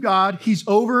sovereignty of God. He's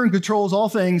over and controls all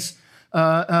things,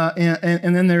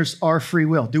 and then there's our free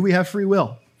will. Do we have free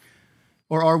will?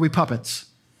 Or are we puppets?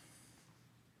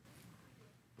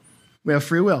 We have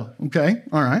free will. Okay,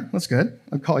 all right, that's good.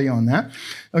 I'll call you on that.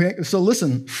 Okay, so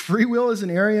listen, free will is an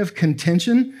area of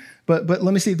contention, but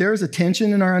let me see, there is a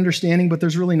tension in our understanding, but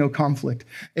there's really no conflict.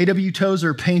 A.W.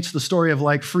 Tozer paints the story of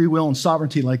like free will and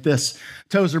sovereignty like this.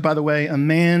 Tozer, by the way, a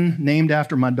man named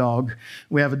after my dog.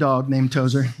 We have a dog named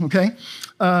Tozer, okay?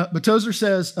 But Tozer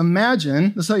says,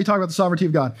 imagine, this is how you talk about the sovereignty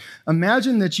of God.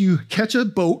 Imagine that you catch a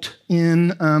boat in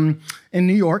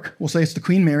New York, we'll say it's the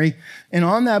Queen Mary, and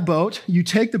on that boat, you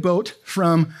take the boat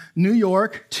from New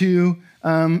York to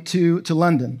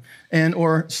London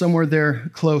or somewhere there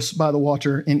close by the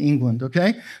water in England,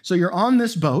 okay? So you're on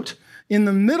this boat. In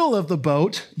the middle of the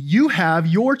boat, you have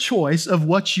your choice of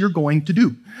what you're going to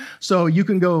do. So you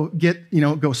can go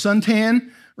go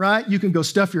suntan, right? You can go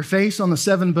stuff your face on the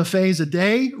 7 buffets a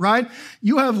day, right?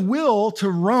 You have will to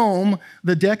roam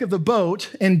the deck of the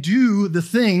boat and do the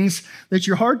things that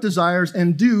your heart desires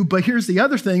and do. But here's the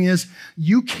other thing is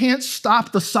you can't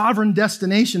stop the sovereign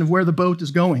destination of where the boat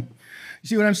is going. You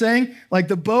see what I'm saying? Like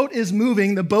the boat is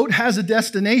moving, the boat has a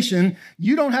destination.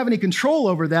 You don't have any control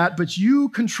over that, but you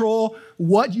control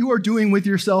what you are doing with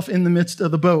yourself in the midst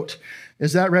of the boat.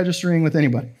 Is that registering with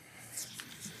anybody?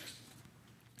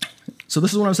 So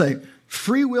this is what I'm saying.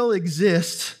 Free will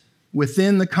exists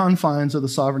within the confines of the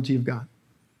sovereignty of God.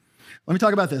 Let me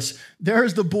talk about this.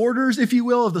 There's the borders, if you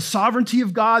will, of the sovereignty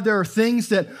of God. There are things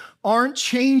that aren't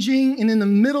changing, and in the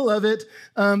middle of it,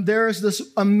 there is this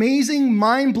amazing,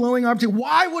 mind-blowing opportunity.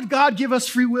 Why would God give us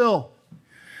free will?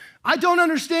 I don't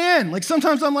understand. Like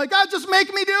sometimes I'm like, God, just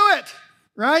make me do it,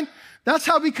 right? That's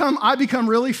how I become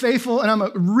really faithful, and I'm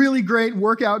a really great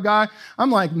workout guy. I'm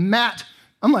like Matt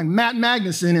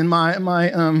Magnuson in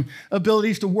my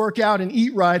abilities to work out and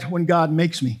eat right when God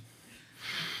makes me.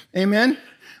 Amen?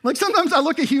 Like sometimes I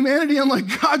look at humanity, I'm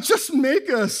like, God, just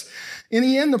make us. In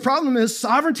the end, the problem is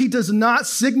sovereignty does not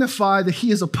signify that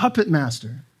he is a puppet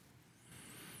master.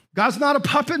 God's not a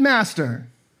puppet master.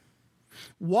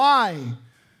 Why?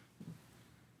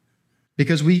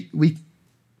 Because we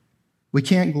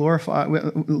can't glorify,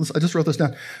 I just wrote this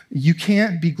down. You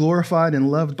can't be glorified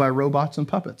and loved by robots and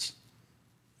puppets.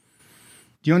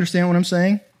 Do you understand what I'm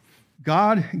saying?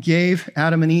 God gave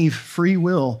Adam and Eve free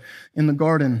will in the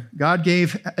garden. God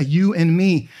gave you and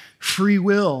me free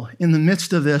will in the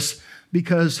midst of this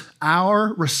because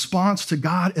our response to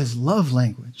God is love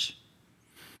language,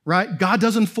 right? God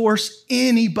doesn't force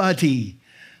anybody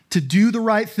to do the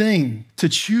right thing, to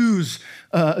choose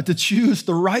the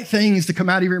right things to come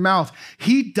out of your mouth.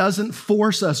 He doesn't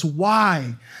force us.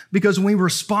 Why? Because when we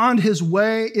respond his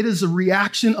way, it is a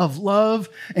reaction of love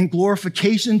and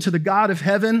glorification to the God of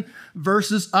heaven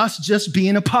versus us just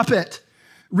being a puppet.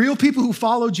 Real people who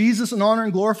follow Jesus and honor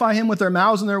and glorify him with their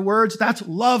mouths and their words, that's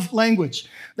love language.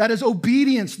 That is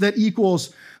obedience that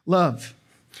equals love.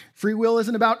 Free will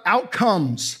isn't about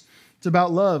outcomes. It's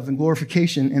about love and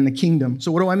glorification in the kingdom.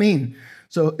 So what do I mean?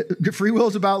 So free will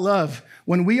is about love.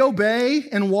 When we obey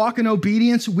and walk in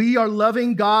obedience, we are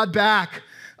loving God back.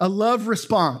 A love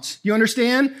response. You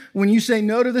understand? When you say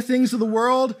no to the things of the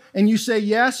world and you say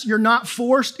yes, you're not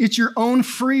forced. It's your own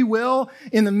free will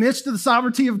in the midst of the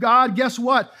sovereignty of God. Guess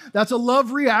what? That's a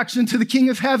love reaction to the King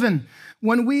of Heaven.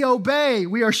 When we obey,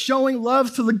 we are showing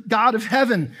love to the God of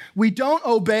heaven. We don't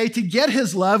obey to get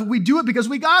his love. We do it because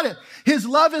we got it. His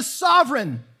love is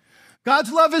sovereign.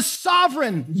 God's love is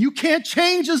sovereign. You can't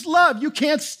change his love. You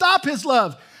can't stop his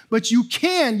love, but you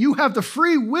can. You have the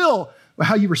free will of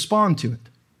how you respond to it.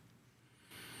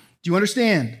 Do you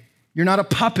understand? You're not a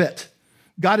puppet.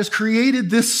 God has created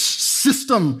this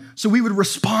system so we would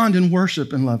respond in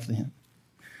worship and love to him.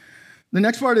 The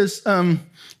next part is,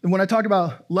 when I talk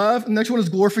about love, the next one is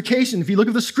glorification. If you look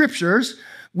at the scriptures,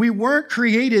 we weren't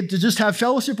created to just have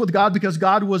fellowship with God because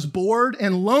God was bored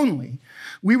and lonely.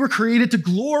 We were created to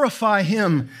glorify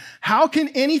him. How can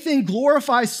anything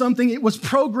glorify something it was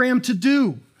programmed to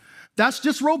do? That's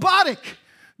just robotic.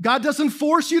 God doesn't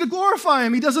force you to glorify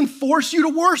him. He doesn't force you to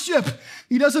worship.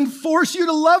 He doesn't force you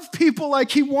to love people like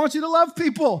he wants you to love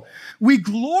people. We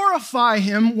glorify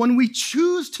him when we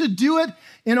choose to do it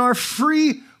in our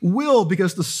free will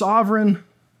because the sovereign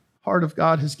heart of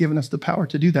God has given us the power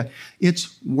to do that.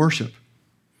 It's worship.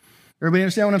 Everybody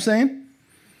understand what I'm saying?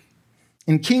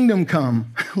 and kingdom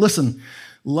come. Listen,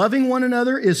 loving one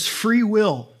another is free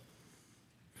will,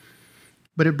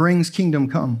 but it brings kingdom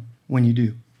come when you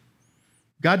do.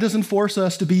 God doesn't force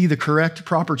us to be the correct,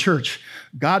 proper church.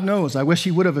 God knows. I wish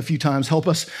he would have a few times. Help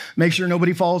us make sure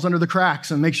nobody falls under the cracks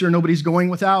and make sure nobody's going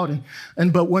without.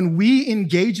 But when we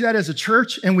engage that as a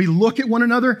church and we look at one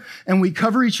another and we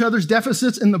cover each other's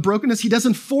deficits and the brokenness, he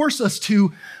doesn't force us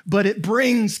to, but it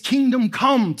brings kingdom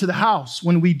come to the house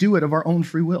when we do it of our own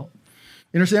free will.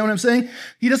 You understand what I'm saying?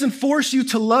 He doesn't force you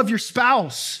to love your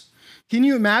spouse. Can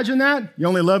you imagine that? You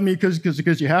only love me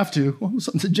because you have to. Well,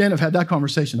 Jen, I've had that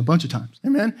conversation a bunch of times.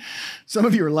 Amen? Some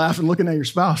of you are laughing, looking at your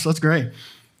spouse. That's great.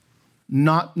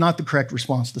 Not the correct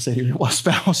response to say to your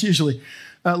spouse, usually.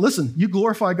 Listen, you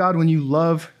glorify God when you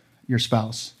love your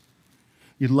spouse.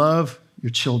 You love your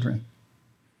children.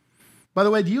 By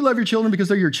the way, do you love your children because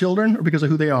they're your children or because of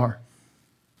who they are?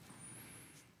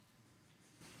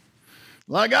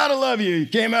 Well, I gotta love you. You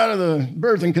came out of the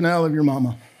birthing canal of your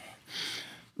mama.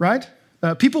 Right?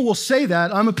 People will say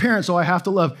that. I'm a parent, so I have to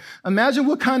love. Imagine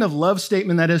what kind of love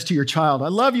statement that is to your child. I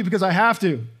love you because I have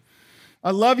to.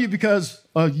 I love you because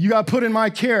you got put in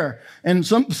my care. And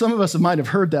some of us might have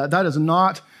heard that. That is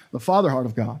not the father heart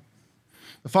of God.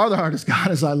 The father heart of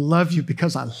God is I love you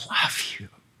because I love you.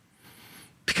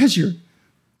 Because you're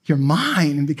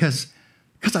mine and because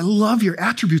I love your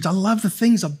attributes. I love the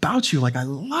things about you. Like I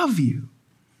love you.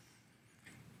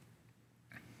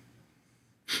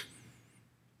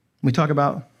 We talk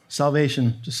about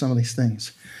salvation, just some of these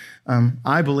things.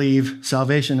 I believe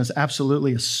salvation is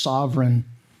absolutely a sovereign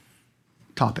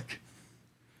topic.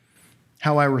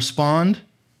 How I respond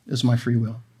is my free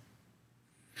will.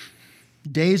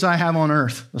 Days I have on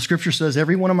earth, the scripture says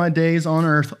every one of my days on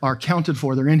earth are counted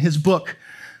for. They're in his book.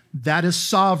 That is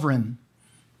sovereign.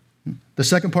 The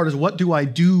second part is what do I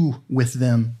do with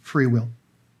them? Free will.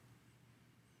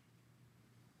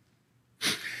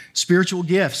 Spiritual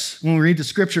gifts. When we read the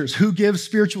scriptures, who gives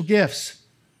spiritual gifts?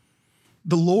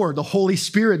 The Lord, the Holy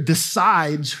Spirit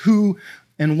decides who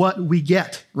and what we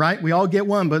get, right? We all get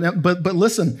one, but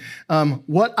listen,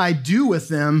 what I do with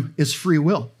them is free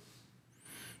will.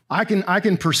 I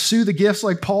can pursue the gifts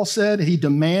like Paul said. He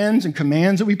demands and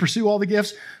commands that we pursue all the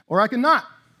gifts, or I cannot.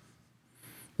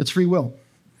 It's free will.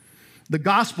 The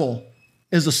gospel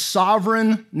is a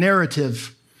sovereign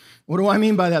narrative. What do I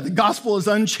mean by that? The gospel is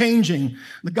unchanging.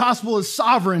 The gospel is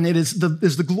sovereign. It is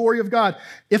the glory of God.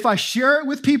 If I share it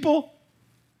with people,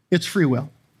 it's free will.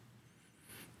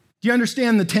 Do you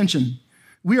understand the tension?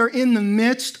 We are in the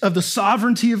midst of the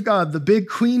sovereignty of God, the big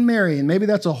Queen Mary, and maybe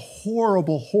that's a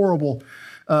horrible, horrible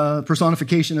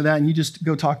personification of that, and you just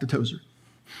go talk to Tozer.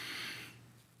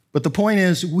 But the point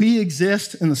is, we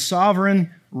exist in the sovereign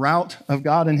route of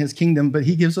God and his kingdom, but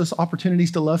he gives us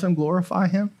opportunities to love him, glorify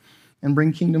him, and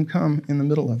bring kingdom come in the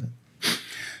middle of it.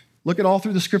 Look at all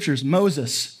through the scriptures.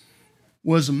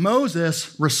 Was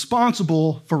Moses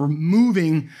responsible for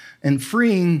moving and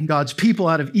freeing God's people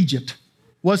out of Egypt?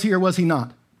 Was he or was he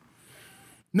not?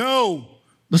 No.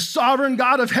 The sovereign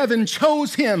God of heaven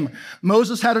chose him.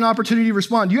 Moses had an opportunity to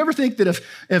respond. Do you ever think that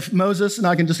if Moses, and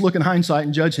I can just look in hindsight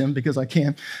and judge him because I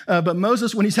can, but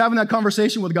Moses, when he's having that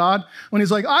conversation with God, when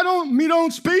he's like, me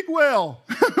don't speak well,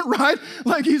 right?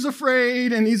 Like he's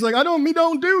afraid and he's like, me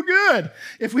don't do good.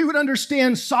 If we would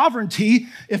understand sovereignty,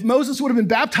 if Moses would have been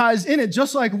baptized in it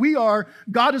just like we are,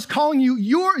 God is calling you,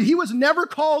 he was never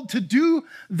called to do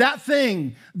that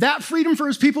thing. That freedom for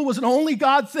his people was an only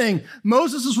God thing.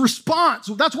 Moses' response,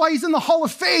 that's why he's in the hall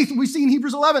of faith. We see in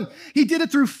Hebrews 11, he did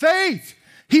it through faith.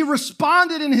 He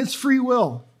responded in his free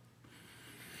will.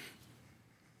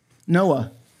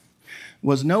 Noah.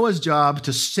 Was Noah's job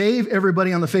to save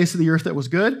everybody on the face of the earth that was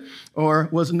good? Or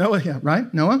was Noah?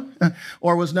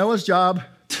 Or was Noah's job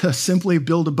to simply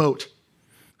build a boat?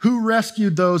 Who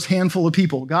rescued those handful of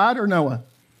people, God or Noah?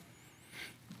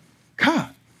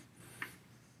 God.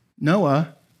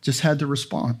 Noah just had to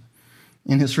respond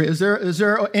in his free. Is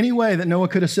there any way that Noah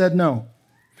could have said no?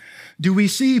 Do we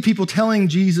see people telling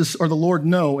Jesus or the Lord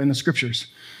no in the scriptures?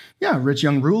 Yeah, rich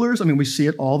young rulers. We see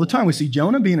it all the time. We see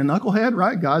Jonah being a knucklehead,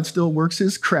 right? God still works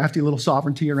his crafty little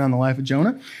sovereignty around the life of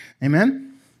Jonah.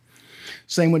 Amen?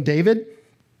 Same with David.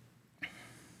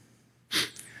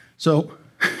 So,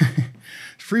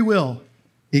 free will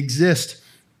exists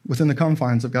within the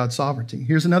confines of God's sovereignty.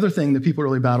 Here's another thing that people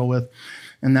really battle with,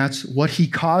 and that's what he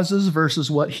causes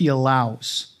versus what he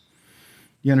allows.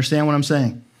 You understand what I'm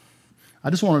saying? I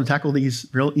just wanted to tackle these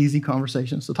real easy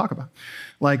conversations to talk about.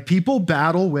 Like people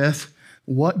battle with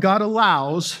what God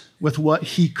allows with what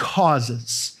he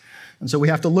causes. And so we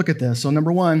have to look at this. So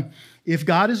number one, if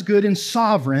God is good and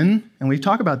sovereign, and we've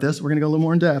talked about this, we're going to go a little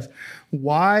more in depth.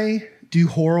 Why do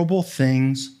horrible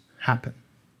things happen?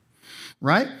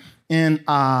 Right? And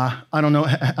I don't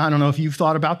know if you've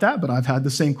thought about that, but I've had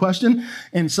the same question.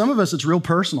 And some of us, it's real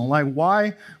personal. Like,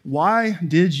 why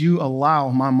did you allow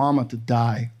my mama to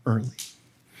die early?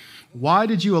 Why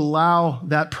did you allow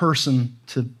that person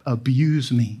to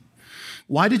abuse me?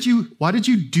 Why did you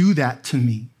do that to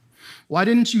me? Why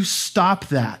didn't you stop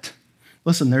that?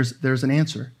 Listen, there's an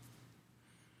answer.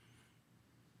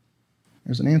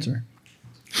 There's an answer.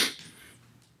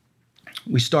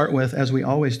 We start with, as we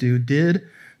always do, did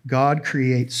God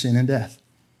create sin and death?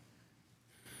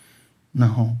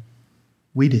 No,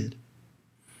 we did.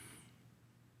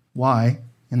 Why?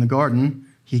 In the garden,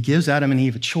 he gives Adam and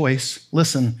Eve a choice.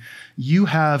 Listen, you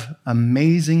have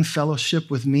amazing fellowship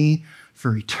with me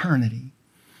for eternity.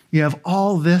 You have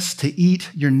all this to eat.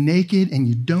 You're naked and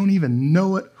you don't even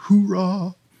know it.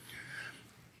 Hoorah.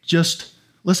 Just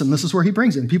listen, this is where he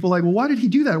brings it. People are like, well, why did he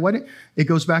do that? It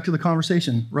goes back to the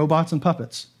conversation, robots and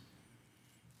puppets.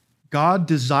 God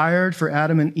desired for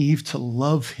Adam and Eve to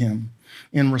love him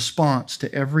in response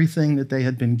to everything that they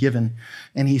had been given.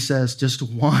 And he says, just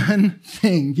one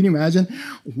thing. Can you imagine?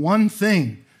 One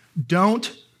thing.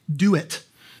 Don't do it.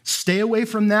 Stay away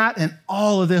from that, and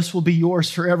all of this will be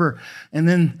yours forever. And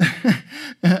then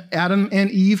Adam and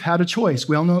Eve had a choice.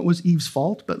 We all know it was Eve's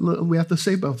fault, but we have to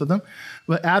say both of them.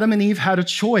 But Adam and Eve had a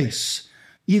choice.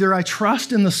 Either I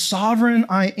trust in the sovereign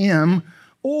I am,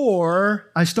 or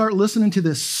I start listening to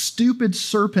this stupid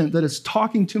serpent that is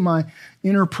talking to my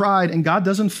inner pride, and God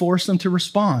doesn't force them to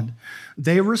respond.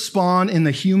 They respond in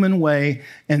the human way,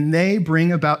 and they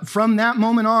bring about, from that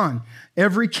moment on,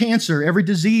 every cancer, every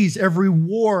disease, every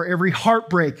war, every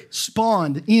heartbreak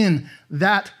spawned in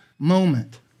that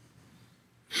moment.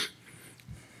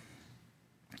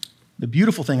 The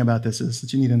beautiful thing about this is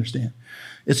that you need to understand.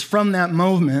 It's from that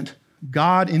moment,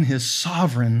 God in his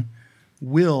sovereign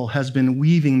will has been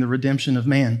weaving the redemption of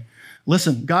man.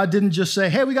 Listen, God didn't just say,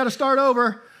 hey, we got to start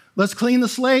over. Let's clean the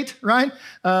slate, right?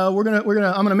 I'm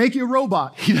gonna make you a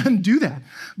robot. He doesn't do that.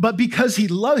 But because he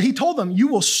told them, you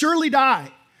will surely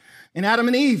die. And Adam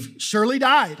and Eve surely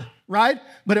died, right?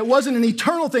 But it wasn't an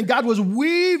eternal thing. God was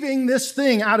weaving this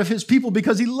thing out of his people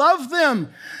because he loved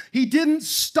them. He didn't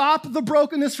stop the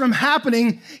brokenness from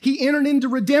happening. He entered into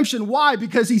redemption. Why?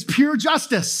 Because he's pure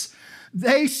justice.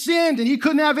 They sinned and he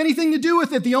couldn't have anything to do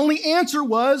with it. The only answer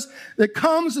that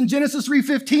comes in Genesis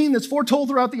 3:15 that's foretold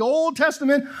throughout the Old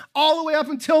Testament all the way up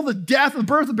until the death, the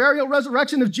birth, the burial,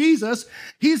 resurrection of Jesus.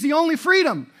 He's the only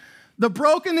freedom. The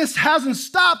brokenness hasn't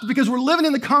stopped because we're living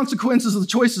in the consequences of the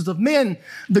choices of men.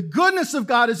 The goodness of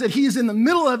God is that he is in the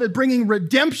middle of it, bringing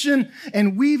redemption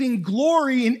and weaving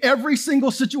glory in every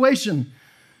single situation.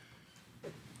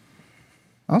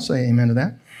 I'll say amen to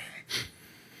that.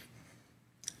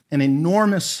 An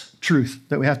enormous truth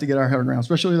that we have to get our head around,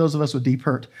 especially those of us with deep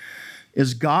hurt,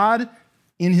 is God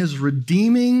in his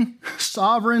redeeming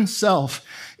sovereign self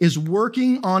is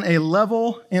working on a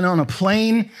level and on a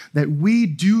plane that we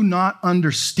do not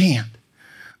understand.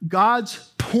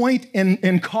 God's point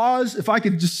and cause, if I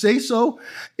could just say so,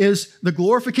 is the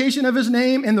glorification of his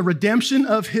name and the redemption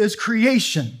of his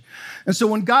creation. And so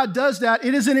when God does that,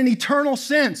 it is in an eternal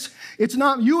sense. It's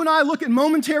not, you and I look at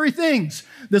momentary things.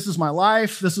 This is my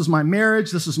life, this is my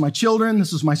marriage, this is my children,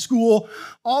 this is my school,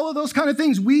 all of those kind of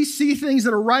things. We see things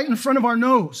that are right in front of our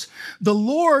nose. The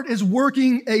Lord is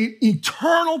working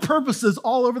eternal purposes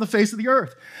all over the face of the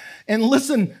earth. And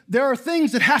listen, there are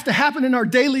things that have to happen in our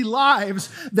daily lives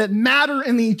that matter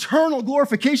in the eternal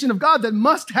glorification of God that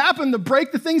must happen to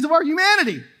break the things of our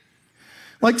humanity.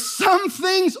 Like some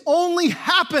things only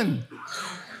happen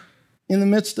in the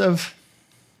midst of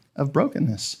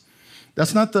brokenness.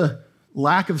 That's not the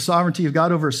lack of sovereignty of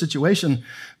God over a situation.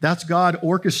 That's God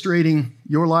orchestrating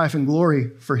your life and glory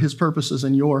for his purposes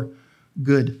and your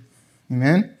good.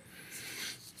 Amen?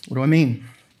 What do I mean?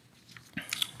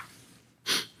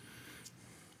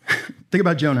 Think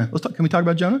about Jonah. Can we talk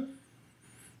about Jonah?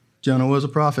 Jonah was a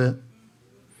prophet.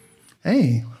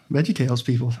 Hey, VeggieTales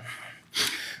people.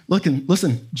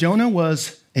 Listen, Jonah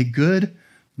was a good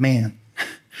man.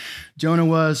 Jonah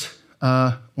was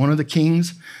one of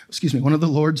the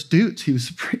Lord's dudes. He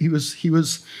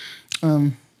was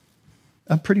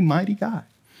a pretty mighty guy.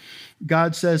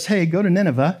 God says, hey, go to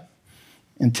Nineveh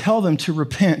and tell them to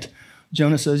repent.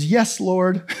 Jonah says, yes,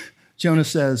 Lord. Jonah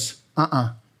says,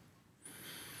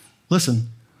 Listen,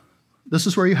 this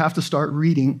is where you have to start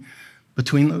reading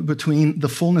between the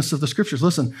fullness of the scriptures.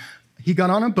 Listen, he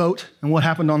got on a boat, and what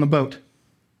happened on the boat?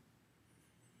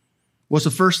 What's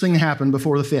the first thing that happened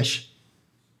before the fish?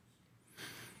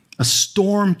 A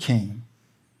storm came.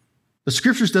 The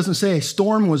scriptures doesn't say a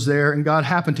storm was there and God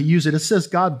happened to use it. It says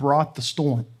God brought the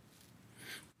storm.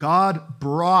 God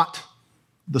brought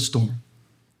the storm.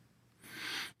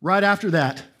 Right after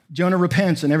that, Jonah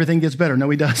repents and everything gets better.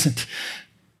 No, he doesn't.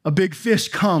 A big fish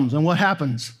comes, and what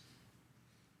happens?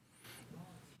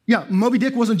 Yeah, Moby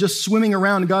Dick wasn't just swimming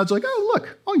around and God's like, oh,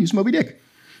 look, I'll use Moby Dick.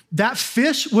 That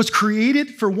fish was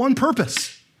created for one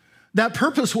purpose. That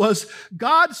purpose was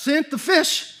God sent the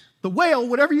fish, the whale,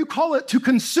 whatever you call it, to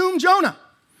consume Jonah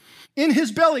in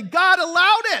his belly. God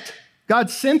allowed it. God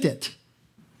sent it.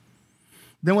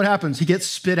 Then what happens? He gets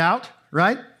spit out,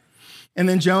 right? And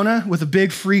then Jonah, with a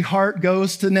big free heart,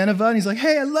 goes to Nineveh, and he's like,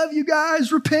 hey, I love you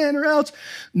guys, repent or else.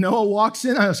 Jonah walks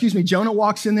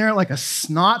in there like a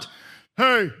snot.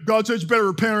 Hey, God says you better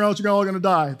repent or else you're all going to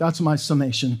die. That's my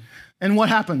summation. And what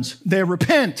happens? They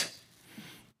repent.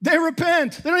 They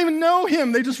repent. They don't even know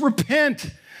him. They just repent.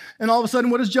 And all of a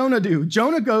sudden, what does Jonah do?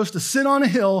 Jonah goes to sit on a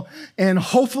hill and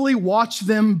hopefully watch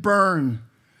them burn.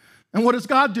 And what does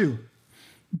God do?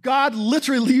 God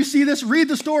literally, you see this? Read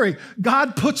the story.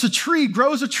 God grows a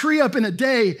tree up in a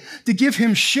day to give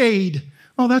him shade.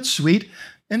 Oh, that's sweet.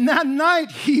 And that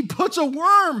night, he puts a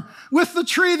worm with the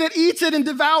tree that eats it and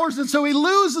devours it, so he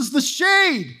loses the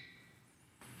shade.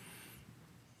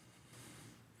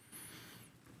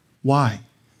 Why?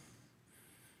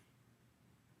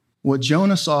 What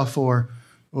Jonah saw for,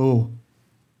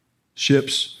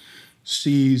 ships,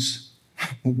 seas,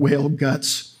 whale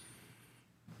guts,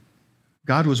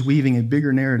 God was weaving a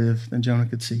bigger narrative than Jonah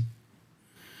could see.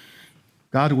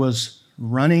 God was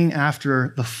running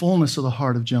after the fullness of the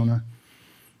heart of Jonah.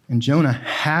 And Jonah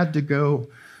had to go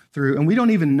through, and we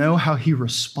don't even know how he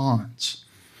responds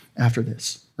after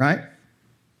this, right?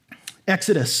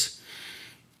 Exodus.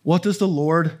 What does the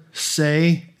Lord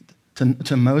say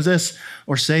to Moses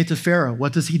or say to Pharaoh?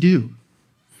 What does he do?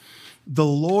 The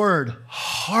Lord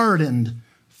hardened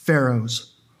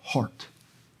Pharaoh's heart.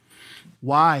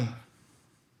 Why?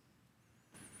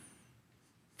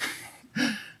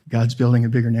 God's building a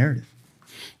bigger narrative,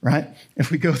 right? If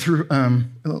we go through,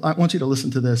 I want you to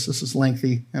listen to this. This is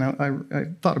lengthy, and I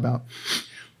thought about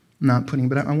not putting,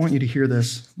 but I want you to hear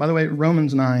this. By the way,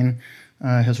 Romans 9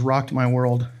 has rocked my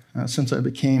world since I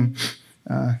became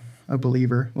a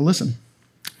believer. Well, listen.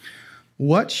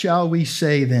 What shall we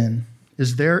say then?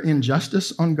 Is there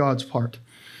injustice on God's part?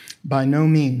 By no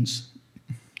means.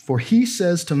 For he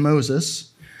says to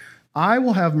Moses, I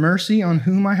will have mercy on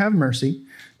whom I have mercy,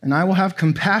 and I will have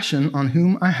compassion on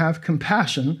whom I have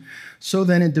compassion. So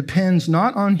then it depends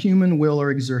not on human will or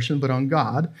exertion, but on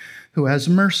God, who has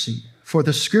mercy. For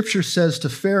the scripture says to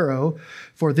Pharaoh,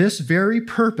 for this very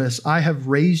purpose I have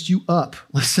raised you up.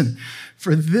 Listen,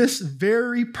 for this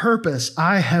very purpose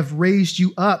I have raised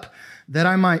you up, that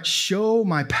I might show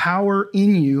my power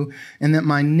in you, and that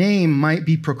my name might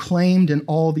be proclaimed in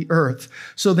all the earth.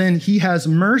 So then he has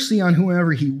mercy on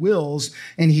whoever he wills,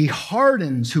 and he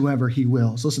hardens whoever he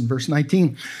wills. Listen, verse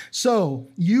 19. So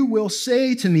you will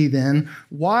say to me then,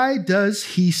 why does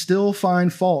he still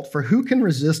find fault? For who can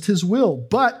resist his will?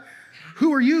 But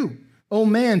who are you, O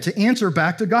man, to answer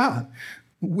back to God?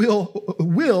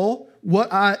 Will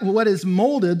what is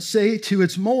molded say to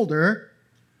its molder,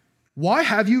 why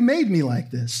have you made me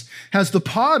like this? Has the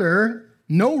potter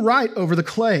no right over the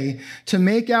clay to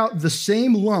make out the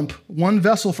same lump, one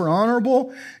vessel for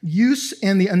honorable use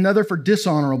and another for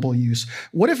dishonorable use?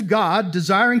 What if God,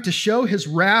 desiring to show his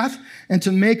wrath and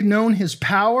to make known his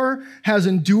power, has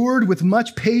endured with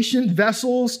much patient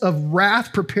vessels of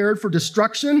wrath prepared for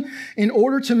destruction, in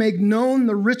order to make known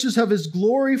the riches of his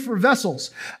glory for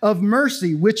vessels of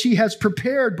mercy, which he has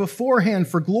prepared beforehand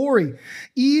for glory,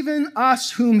 even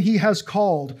us whom he has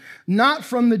called, not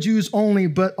from the Jews only,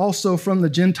 but also from the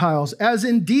Gentiles, as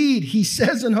indeed he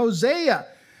says in Hosea,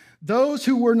 those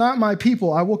who were not my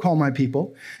people, I will call my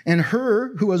people, and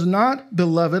her who was not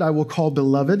beloved, I will call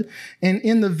beloved. And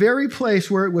in the very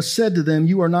place where it was said to them,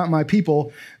 you are not my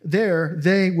people, there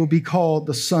they will be called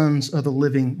the sons of the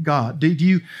living God. Do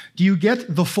you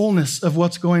get the fullness of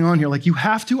what's going on here? Like, you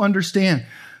have to understand,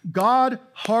 God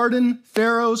hardened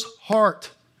Pharaoh's heart.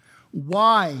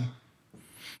 Why?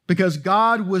 Because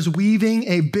God was weaving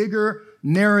a bigger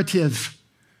narrative.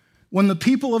 When the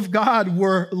people of God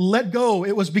were let go,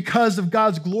 it was because of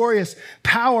God's glorious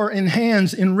power in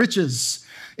hands and riches.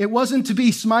 It wasn't to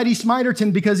be Smitey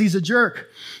Smiterton because he's a jerk.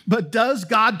 But does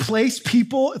God place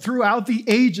people throughout the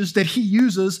ages that he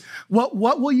uses? What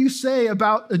will you say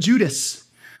about Judas?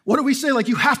 What do we say? Like,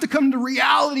 you have to come to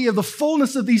reality of the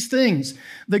fullness of these things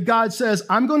that God says,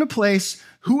 I'm going to place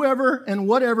whoever and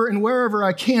whatever and wherever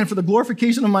I can for the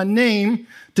glorification of my name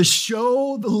to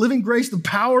show the living grace, the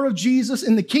power of Jesus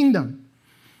in the kingdom.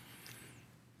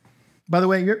 By the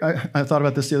way, I thought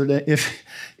about this the other day.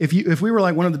 If we were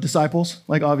like one of the disciples,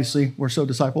 like obviously we're so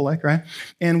disciple-like, right?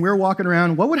 And we're walking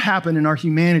around, what would happen in our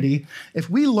humanity if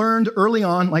we learned early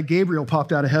on, like Gabriel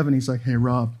popped out of heaven, he's like, hey,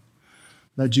 Rob,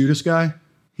 that Judas guy,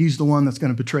 he's the one that's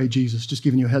going to betray Jesus. Just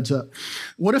giving you a heads up.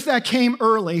 What if that came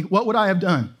early? What would I have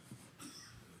done?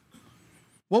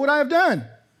 What would I have done?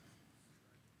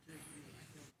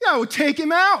 Yeah, I would take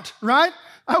him out, right?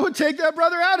 I would take that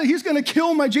brother out. He's going to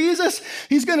kill my Jesus.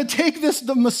 He's going to take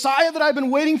the Messiah that I've been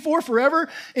waiting for forever.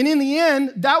 And in the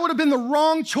end, that would have been the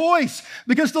wrong choice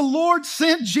because the Lord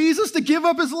sent Jesus to give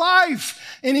up his life.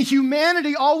 And in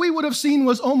humanity, all we would have seen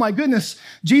was, oh my goodness,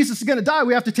 Jesus is going to die.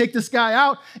 We have to take this guy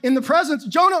out. In the presence,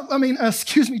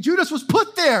 Judas was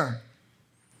put there.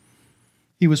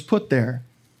 He was put there.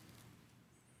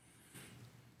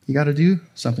 You got to do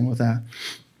something with that.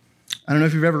 I don't know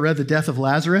if you've ever read The Death of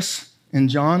Lazarus in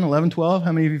John 11:12.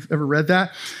 How many of you have ever read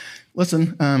that?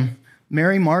 Listen,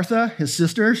 Mary, Martha, his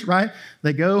sisters, right?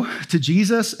 They go to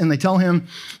Jesus and they tell him,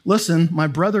 listen, my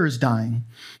brother is dying.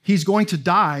 He's going to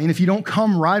die. And if you don't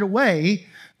come right away,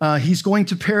 he's going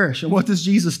to perish. And what does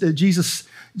Jesus do? Jesus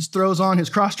throws on his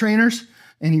cross trainers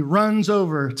and he runs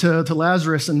over to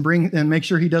Lazarus and make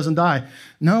sure he doesn't die.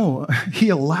 No, he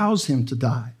allows him to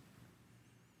die.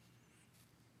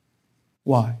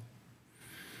 Why?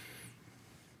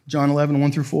 John 11,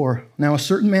 1-4. Now a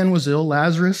certain man was ill,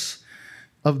 Lazarus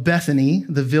of Bethany,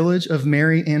 the village of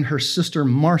Mary and her sister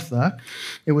Martha.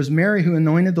 It was Mary who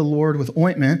anointed the Lord with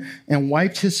ointment and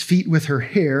wiped his feet with her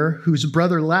hair, whose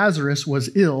brother Lazarus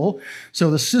was ill. So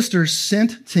the sisters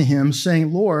sent to him,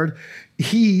 saying, Lord,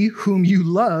 he whom you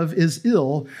love is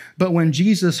ill. But when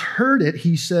Jesus heard it,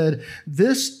 he said,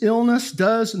 this illness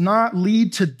does not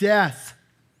lead to death.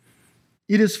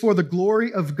 It is for the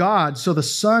glory of God, so the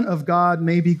Son of God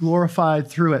may be glorified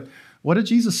through it. What did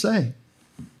Jesus say?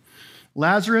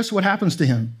 Lazarus, what happens to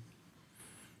him?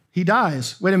 He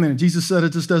dies. Wait a minute, Jesus said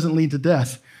it just doesn't lead to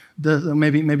death.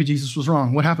 Maybe Jesus was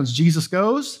wrong. What happens? Jesus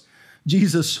goes,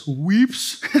 Jesus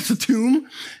weeps at the tomb,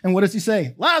 and what does he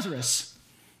say? Lazarus,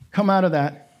 come out of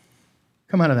that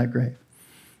grave.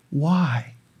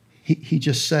 Why? He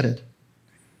just said it.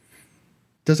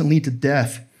 It doesn't lead to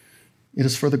death. It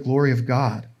is for the glory of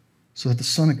God, so that the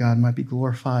Son of God might be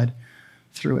glorified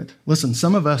through it. Listen,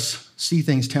 some of us see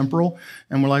things temporal,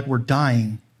 and we're like, we're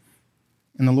dying.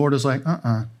 And the Lord is like,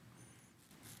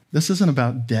 This isn't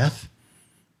about death.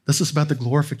 This is about the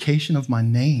glorification of my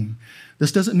name.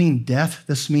 This doesn't mean death.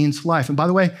 This means life. And by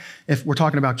the way, if we're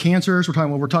talking about cancers, we're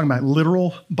talking about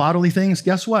literal bodily things,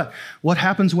 guess what? What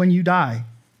happens when you die?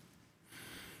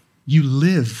 You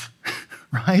live.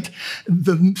 Right?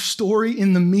 The story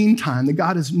in the meantime, that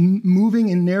God is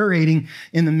moving and narrating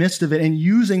in the midst of it and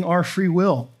using our free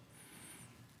will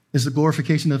is the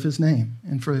glorification of his name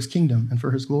and for his kingdom and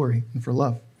for his glory and for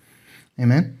love.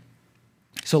 Amen?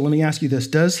 So let me ask you this.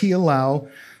 Does he allow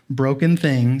broken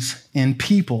things and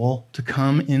people to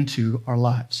come into our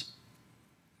lives?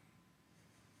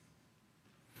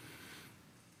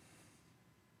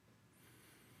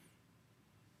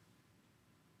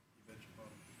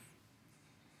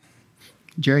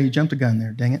 Jerry, you jumped the gun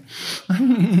there, dang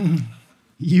it.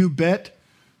 You bet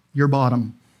your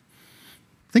bottom.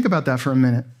 Think about that for a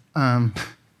minute. Gosh,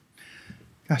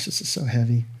 this is so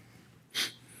heavy.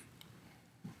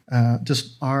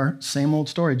 Just our same old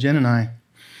story, Jen and I.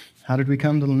 How did we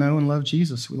come to know and love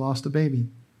Jesus? We lost a baby.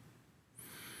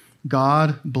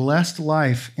 God blessed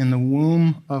life in the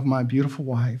womb of my beautiful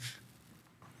wife.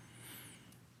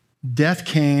 Death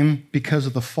came because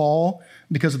of the fall,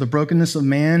 because of the brokenness of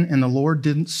man, and the Lord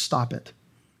didn't stop it.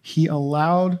 He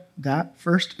allowed that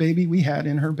first baby we had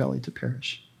in her belly to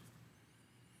perish.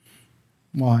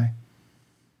 Why?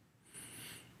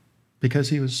 Because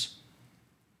he was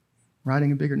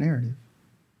writing a bigger narrative.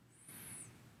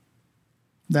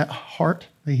 That heart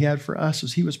that he had for us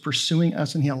as he was pursuing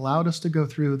us, and he allowed us to go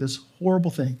through this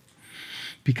horrible thing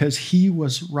because he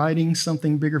was writing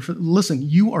something bigger. Listen,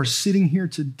 you are sitting here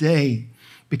today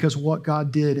because of what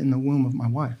God did in the womb of my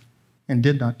wife and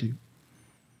did not do.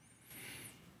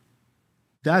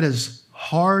 That is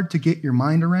hard to get your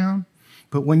mind around,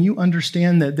 but when you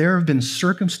understand that there have been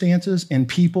circumstances and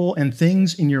people and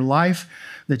things in your life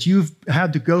that you've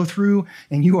had to go through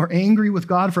and you are angry with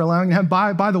God for allowing it to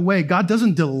happen. By the way, God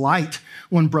doesn't delight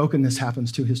when brokenness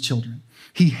happens to his children.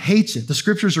 He hates it. The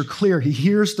scriptures are clear. He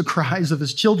hears the cries of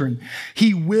his children.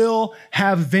 He will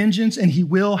have vengeance and he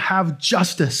will have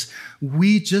justice.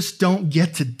 We just don't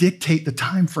get to dictate the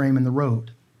time frame in the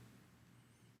road.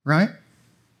 Right?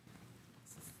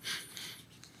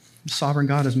 The sovereign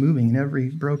God is moving in every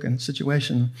broken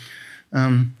situation.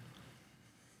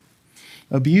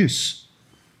 Abuse.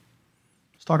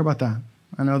 talk about that.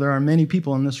 I know there are many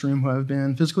people in this room who have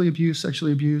been physically abused,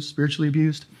 sexually abused, spiritually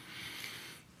abused.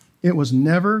 It was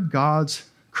never God's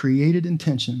created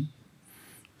intention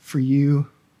for you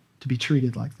to be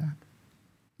treated like that.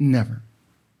 Never.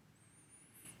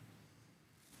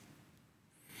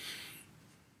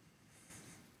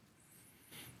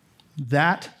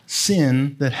 That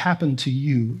sin that happened to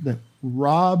you, that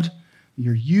robbed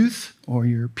your youth or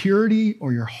your purity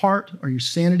or your heart or your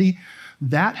sanity,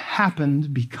 that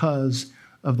happened because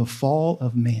of the fall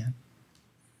of man.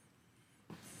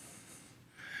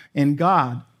 And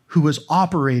God, who was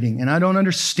operating, and I don't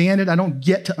understand it, I don't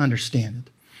get to understand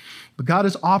it, but God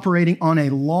is operating on a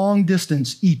long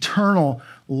distance, eternal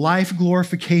life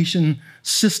glorification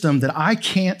system that I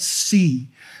can't see.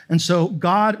 And so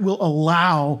God will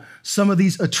allow some of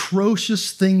these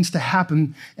atrocious things to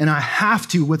happen, and I have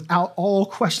to, without all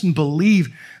question, believe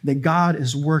that God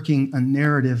is working a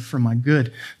narrative for my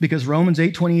good. Because Romans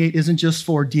 8:28 isn't just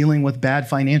for dealing with bad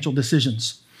financial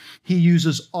decisions. He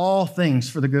uses all things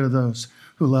for the good of those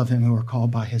who love him, who are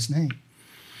called by his name.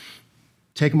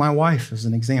 Take my wife as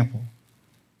an example.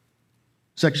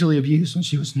 Sexually abused when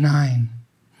she was 9.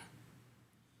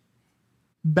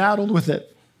 Battled with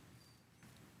it.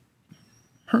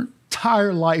 Her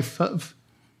entire life of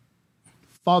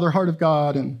Father, heart of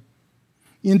God, and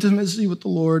intimacy with the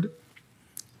Lord.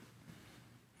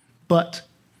 But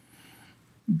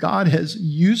God has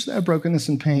used that brokenness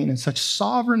and pain in such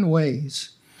sovereign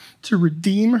ways to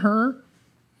redeem her,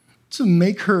 to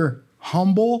make her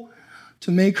humble,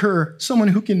 to make her someone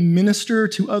who can minister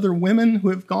to other women who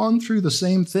have gone through the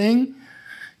same thing,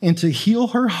 and to heal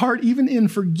her heart, even in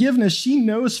forgiveness. She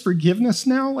knows forgiveness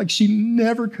now like she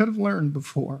never could have learned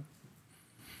before.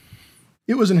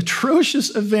 It was an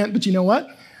atrocious event, but you know what?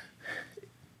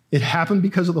 It happened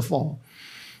because of the fall.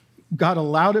 God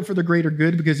allowed it for the greater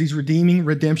good because he's redeeming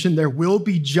redemption. There will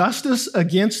be justice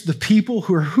against the people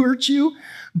who hurt you.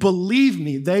 Believe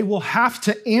me, they will have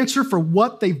to answer for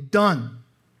what they've done.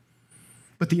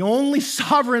 But the only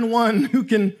sovereign one who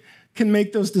can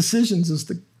make those decisions is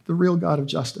the real God of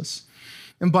justice.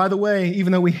 And by the way,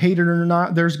 even though we hate it or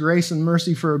not, there's grace and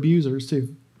mercy for abusers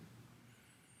too.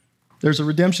 There's a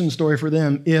redemption story for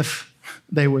them if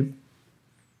they would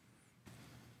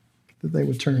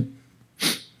turn.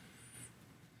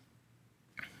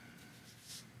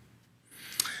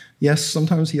 Yes,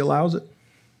 sometimes he allows it,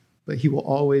 but he will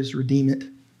always redeem it.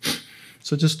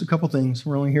 So just a couple things.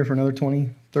 We're only here for another 20,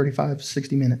 35,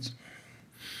 60 minutes.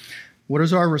 What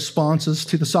is our responses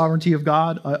to the sovereignty of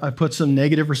God? I put some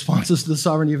negative responses to the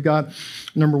sovereignty of God.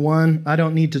 Number one, I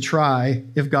don't need to try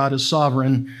if God is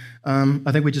sovereign.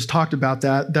 I think we just talked about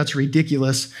that. That's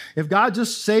ridiculous. If God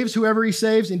just saves whoever he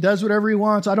saves and does whatever he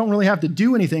wants, I don't really have to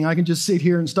do anything. I can just sit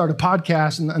here and start a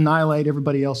podcast and annihilate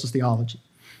everybody else's theology.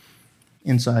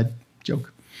 Inside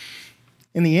joke.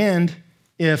 In the end,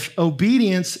 if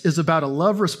obedience is about a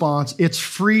love response, it's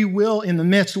free will in the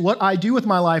midst. What I do with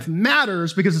my life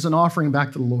matters because it's an offering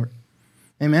back to the Lord.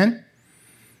 Amen?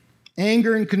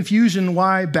 Anger and confusion,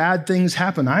 why bad things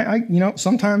happen.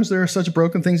 Sometimes there are such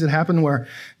broken things that happen where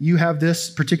you have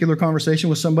this particular conversation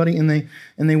with somebody and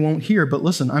they won't hear. But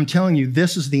listen, I'm telling you,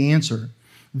 this is the answer.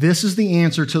 This is the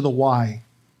answer to the why.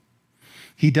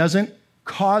 He doesn't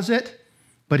cause it,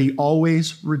 but he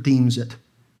always redeems it.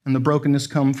 And the brokenness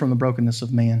comes from the brokenness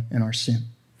of man and our sin.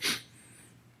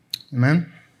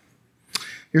 Amen?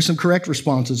 Here's some correct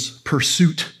responses.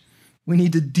 Pursuit. We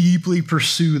need to deeply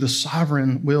pursue the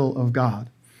sovereign will of God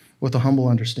with a humble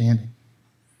understanding.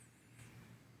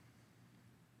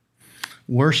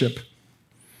 Worship.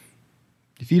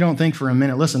 If you don't think for a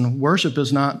minute, listen, worship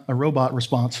is not a robot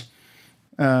response.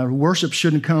 Worship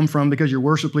shouldn't come from because your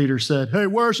worship leader said, hey,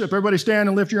 worship, everybody stand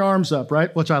and lift your arms up,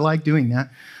 right? Which I like doing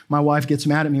that. My wife gets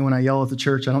mad at me when I yell at the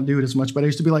church. I don't do it as much, but I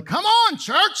used to be like, come on,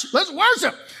 church, let's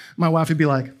worship. My wife would be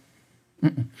like,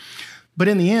 mm-mm. But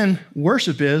in the end,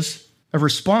 worship is a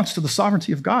response to the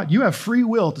sovereignty of God. You have free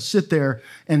will to sit there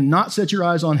and not set your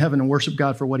eyes on heaven and worship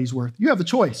God for what he's worth. You have the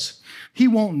choice. He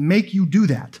won't make you do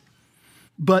that.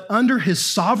 But under his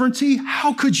sovereignty,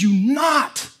 how could you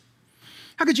not?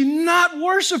 How could you not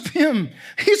worship him?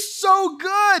 He's so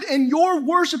good, and your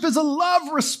worship is a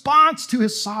love response to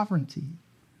his sovereignty.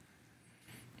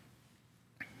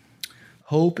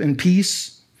 Hope and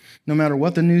peace. No matter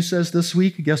what the news says this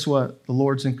week, guess what? The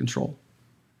Lord's in control.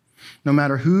 No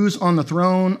matter who's on the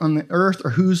throne on the earth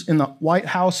or who's in the White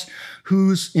House,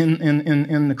 who's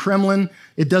in the Kremlin,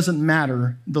 it doesn't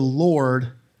matter. The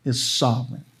Lord is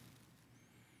sovereign.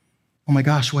 Oh my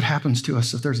gosh, what happens to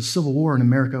us if there's a civil war in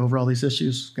America over all these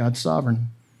issues? God's sovereign.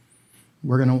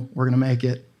 We're gonna make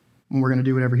it, and we're gonna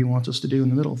do whatever he wants us to do in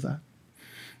the middle of that.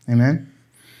 Amen?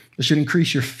 It should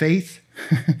increase your faith.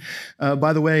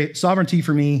 By the way, sovereignty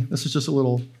for me, this is just a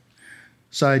little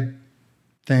side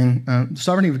thing. The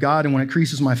sovereignty of God, and when it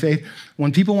increases my faith,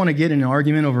 when people want to get in an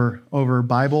argument over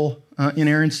Bible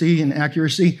inerrancy and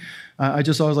accuracy, I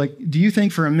just always like, do you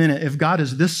think for a minute, if God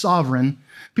is this sovereign,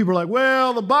 people are like,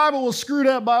 well, the Bible was screwed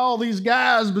up by all these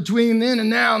guys between then and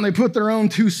now, and they put their own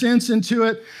 2 cents into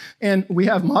it. And we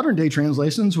have modern day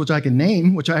translations, which I can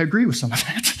name, which I agree with some of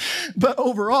that. But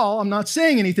overall, I'm not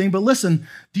saying anything. But listen,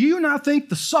 do you not think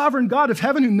the sovereign God of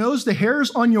heaven, who knows the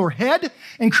hairs on your head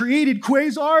and created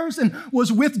quasars and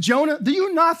was with Jonah, do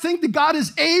you not think that God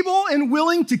is able and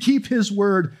willing to keep his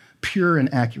word pure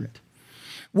and accurate?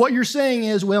 What you're saying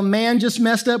is, well, man just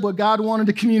messed up what God wanted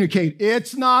to communicate.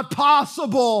 It's not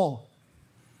possible.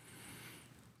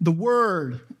 The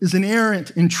word is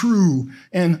inerrant and true.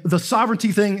 And the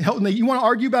sovereignty thing, you want to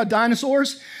argue about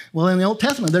dinosaurs? Well, in the Old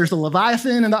Testament, there's the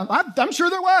Leviathan, and I'm sure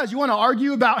there was. You want to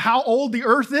argue about how old the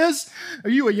earth is? Are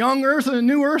you a young earth and a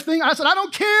new earth thing? I said, I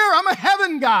don't care. I'm a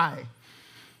heaven guy.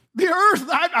 The earth,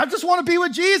 I just want to be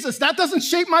with Jesus. That doesn't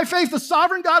shape my faith. The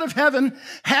sovereign God of heaven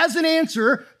has an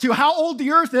answer to how old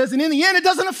the earth is, and in the end, it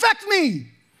doesn't affect me.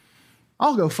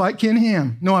 I'll go fight Ken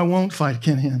Ham. No, I won't fight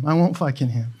Ken Ham. I won't fight Ken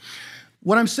Ham.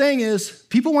 What I'm saying is,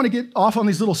 people want to get off on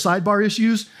these little sidebar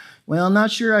issues. Well, I'm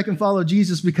not sure I can follow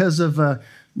Jesus because of the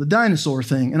dinosaur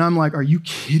thing. And I'm like, are you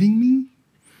kidding me?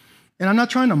 And I'm not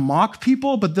trying to mock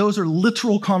people, but those are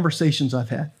literal conversations I've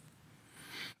had.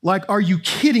 Like, are you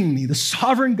kidding me? The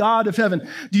sovereign God of heaven.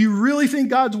 Do you really think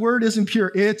God's word isn't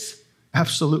pure? It's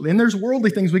absolutely. And there's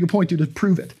worldly things we can point to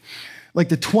prove it. Like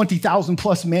the 20,000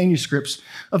 plus manuscripts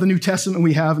of the New Testament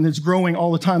we have, and it's growing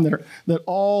all the time, that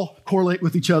all correlate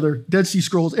with each other. Dead Sea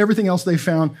Scrolls, everything else they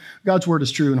found, God's word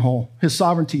is true and whole. His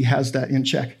sovereignty has that in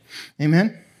check.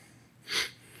 Amen?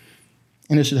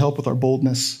 And it should help with our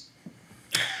boldness.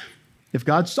 If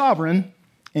God's sovereign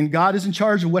and God is in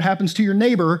charge of what happens to your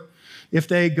neighbor, if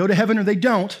they go to heaven or they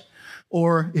don't,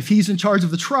 or if he's in charge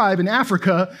of the tribe in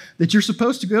Africa that you're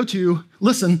supposed to go to,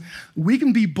 listen, we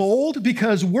can be bold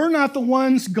because we're not the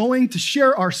ones going to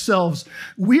share ourselves.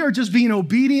 We are just being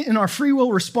obedient in our free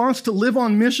will response to live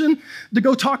on mission to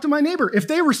go talk to my neighbor. If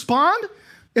they respond,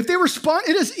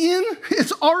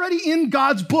 it's already in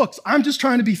God's books. I'm just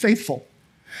trying to be faithful.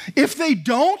 If they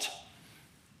don't,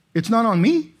 it's not on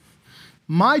me.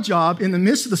 My job, in the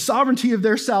midst of the sovereignty of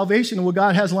their salvation and what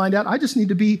God has lined out, I just need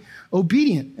to be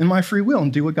obedient in my free will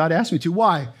and do what God asked me to.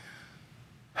 Why?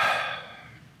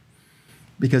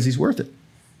 Because he's worth it.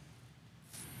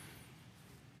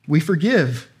 We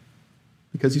forgive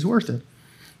because he's worth it.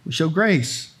 We show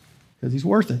grace because he's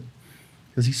worth it,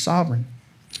 because he's sovereign.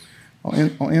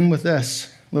 I'll end with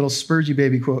this little Spurgeon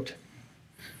baby quote.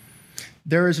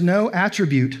 There is no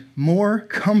attribute more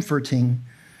comforting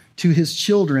to his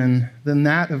children than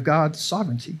that of God's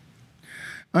sovereignty.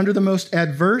 Under the most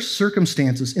adverse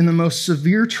circumstances, in the most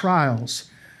severe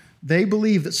trials, they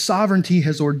believe that sovereignty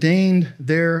has ordained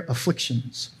their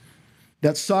afflictions,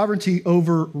 that sovereignty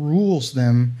overrules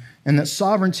them, and that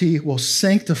sovereignty will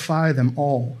sanctify them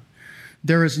all.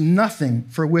 There is nothing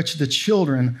for which the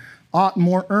children ought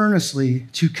more earnestly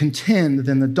to contend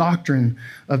than the doctrine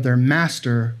of their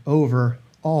master over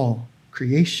all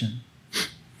creation.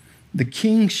 The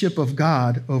kingship of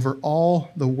God over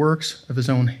all the works of his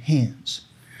own hands,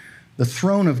 the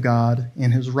throne of God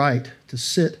and his right to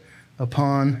sit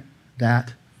upon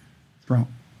that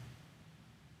throne.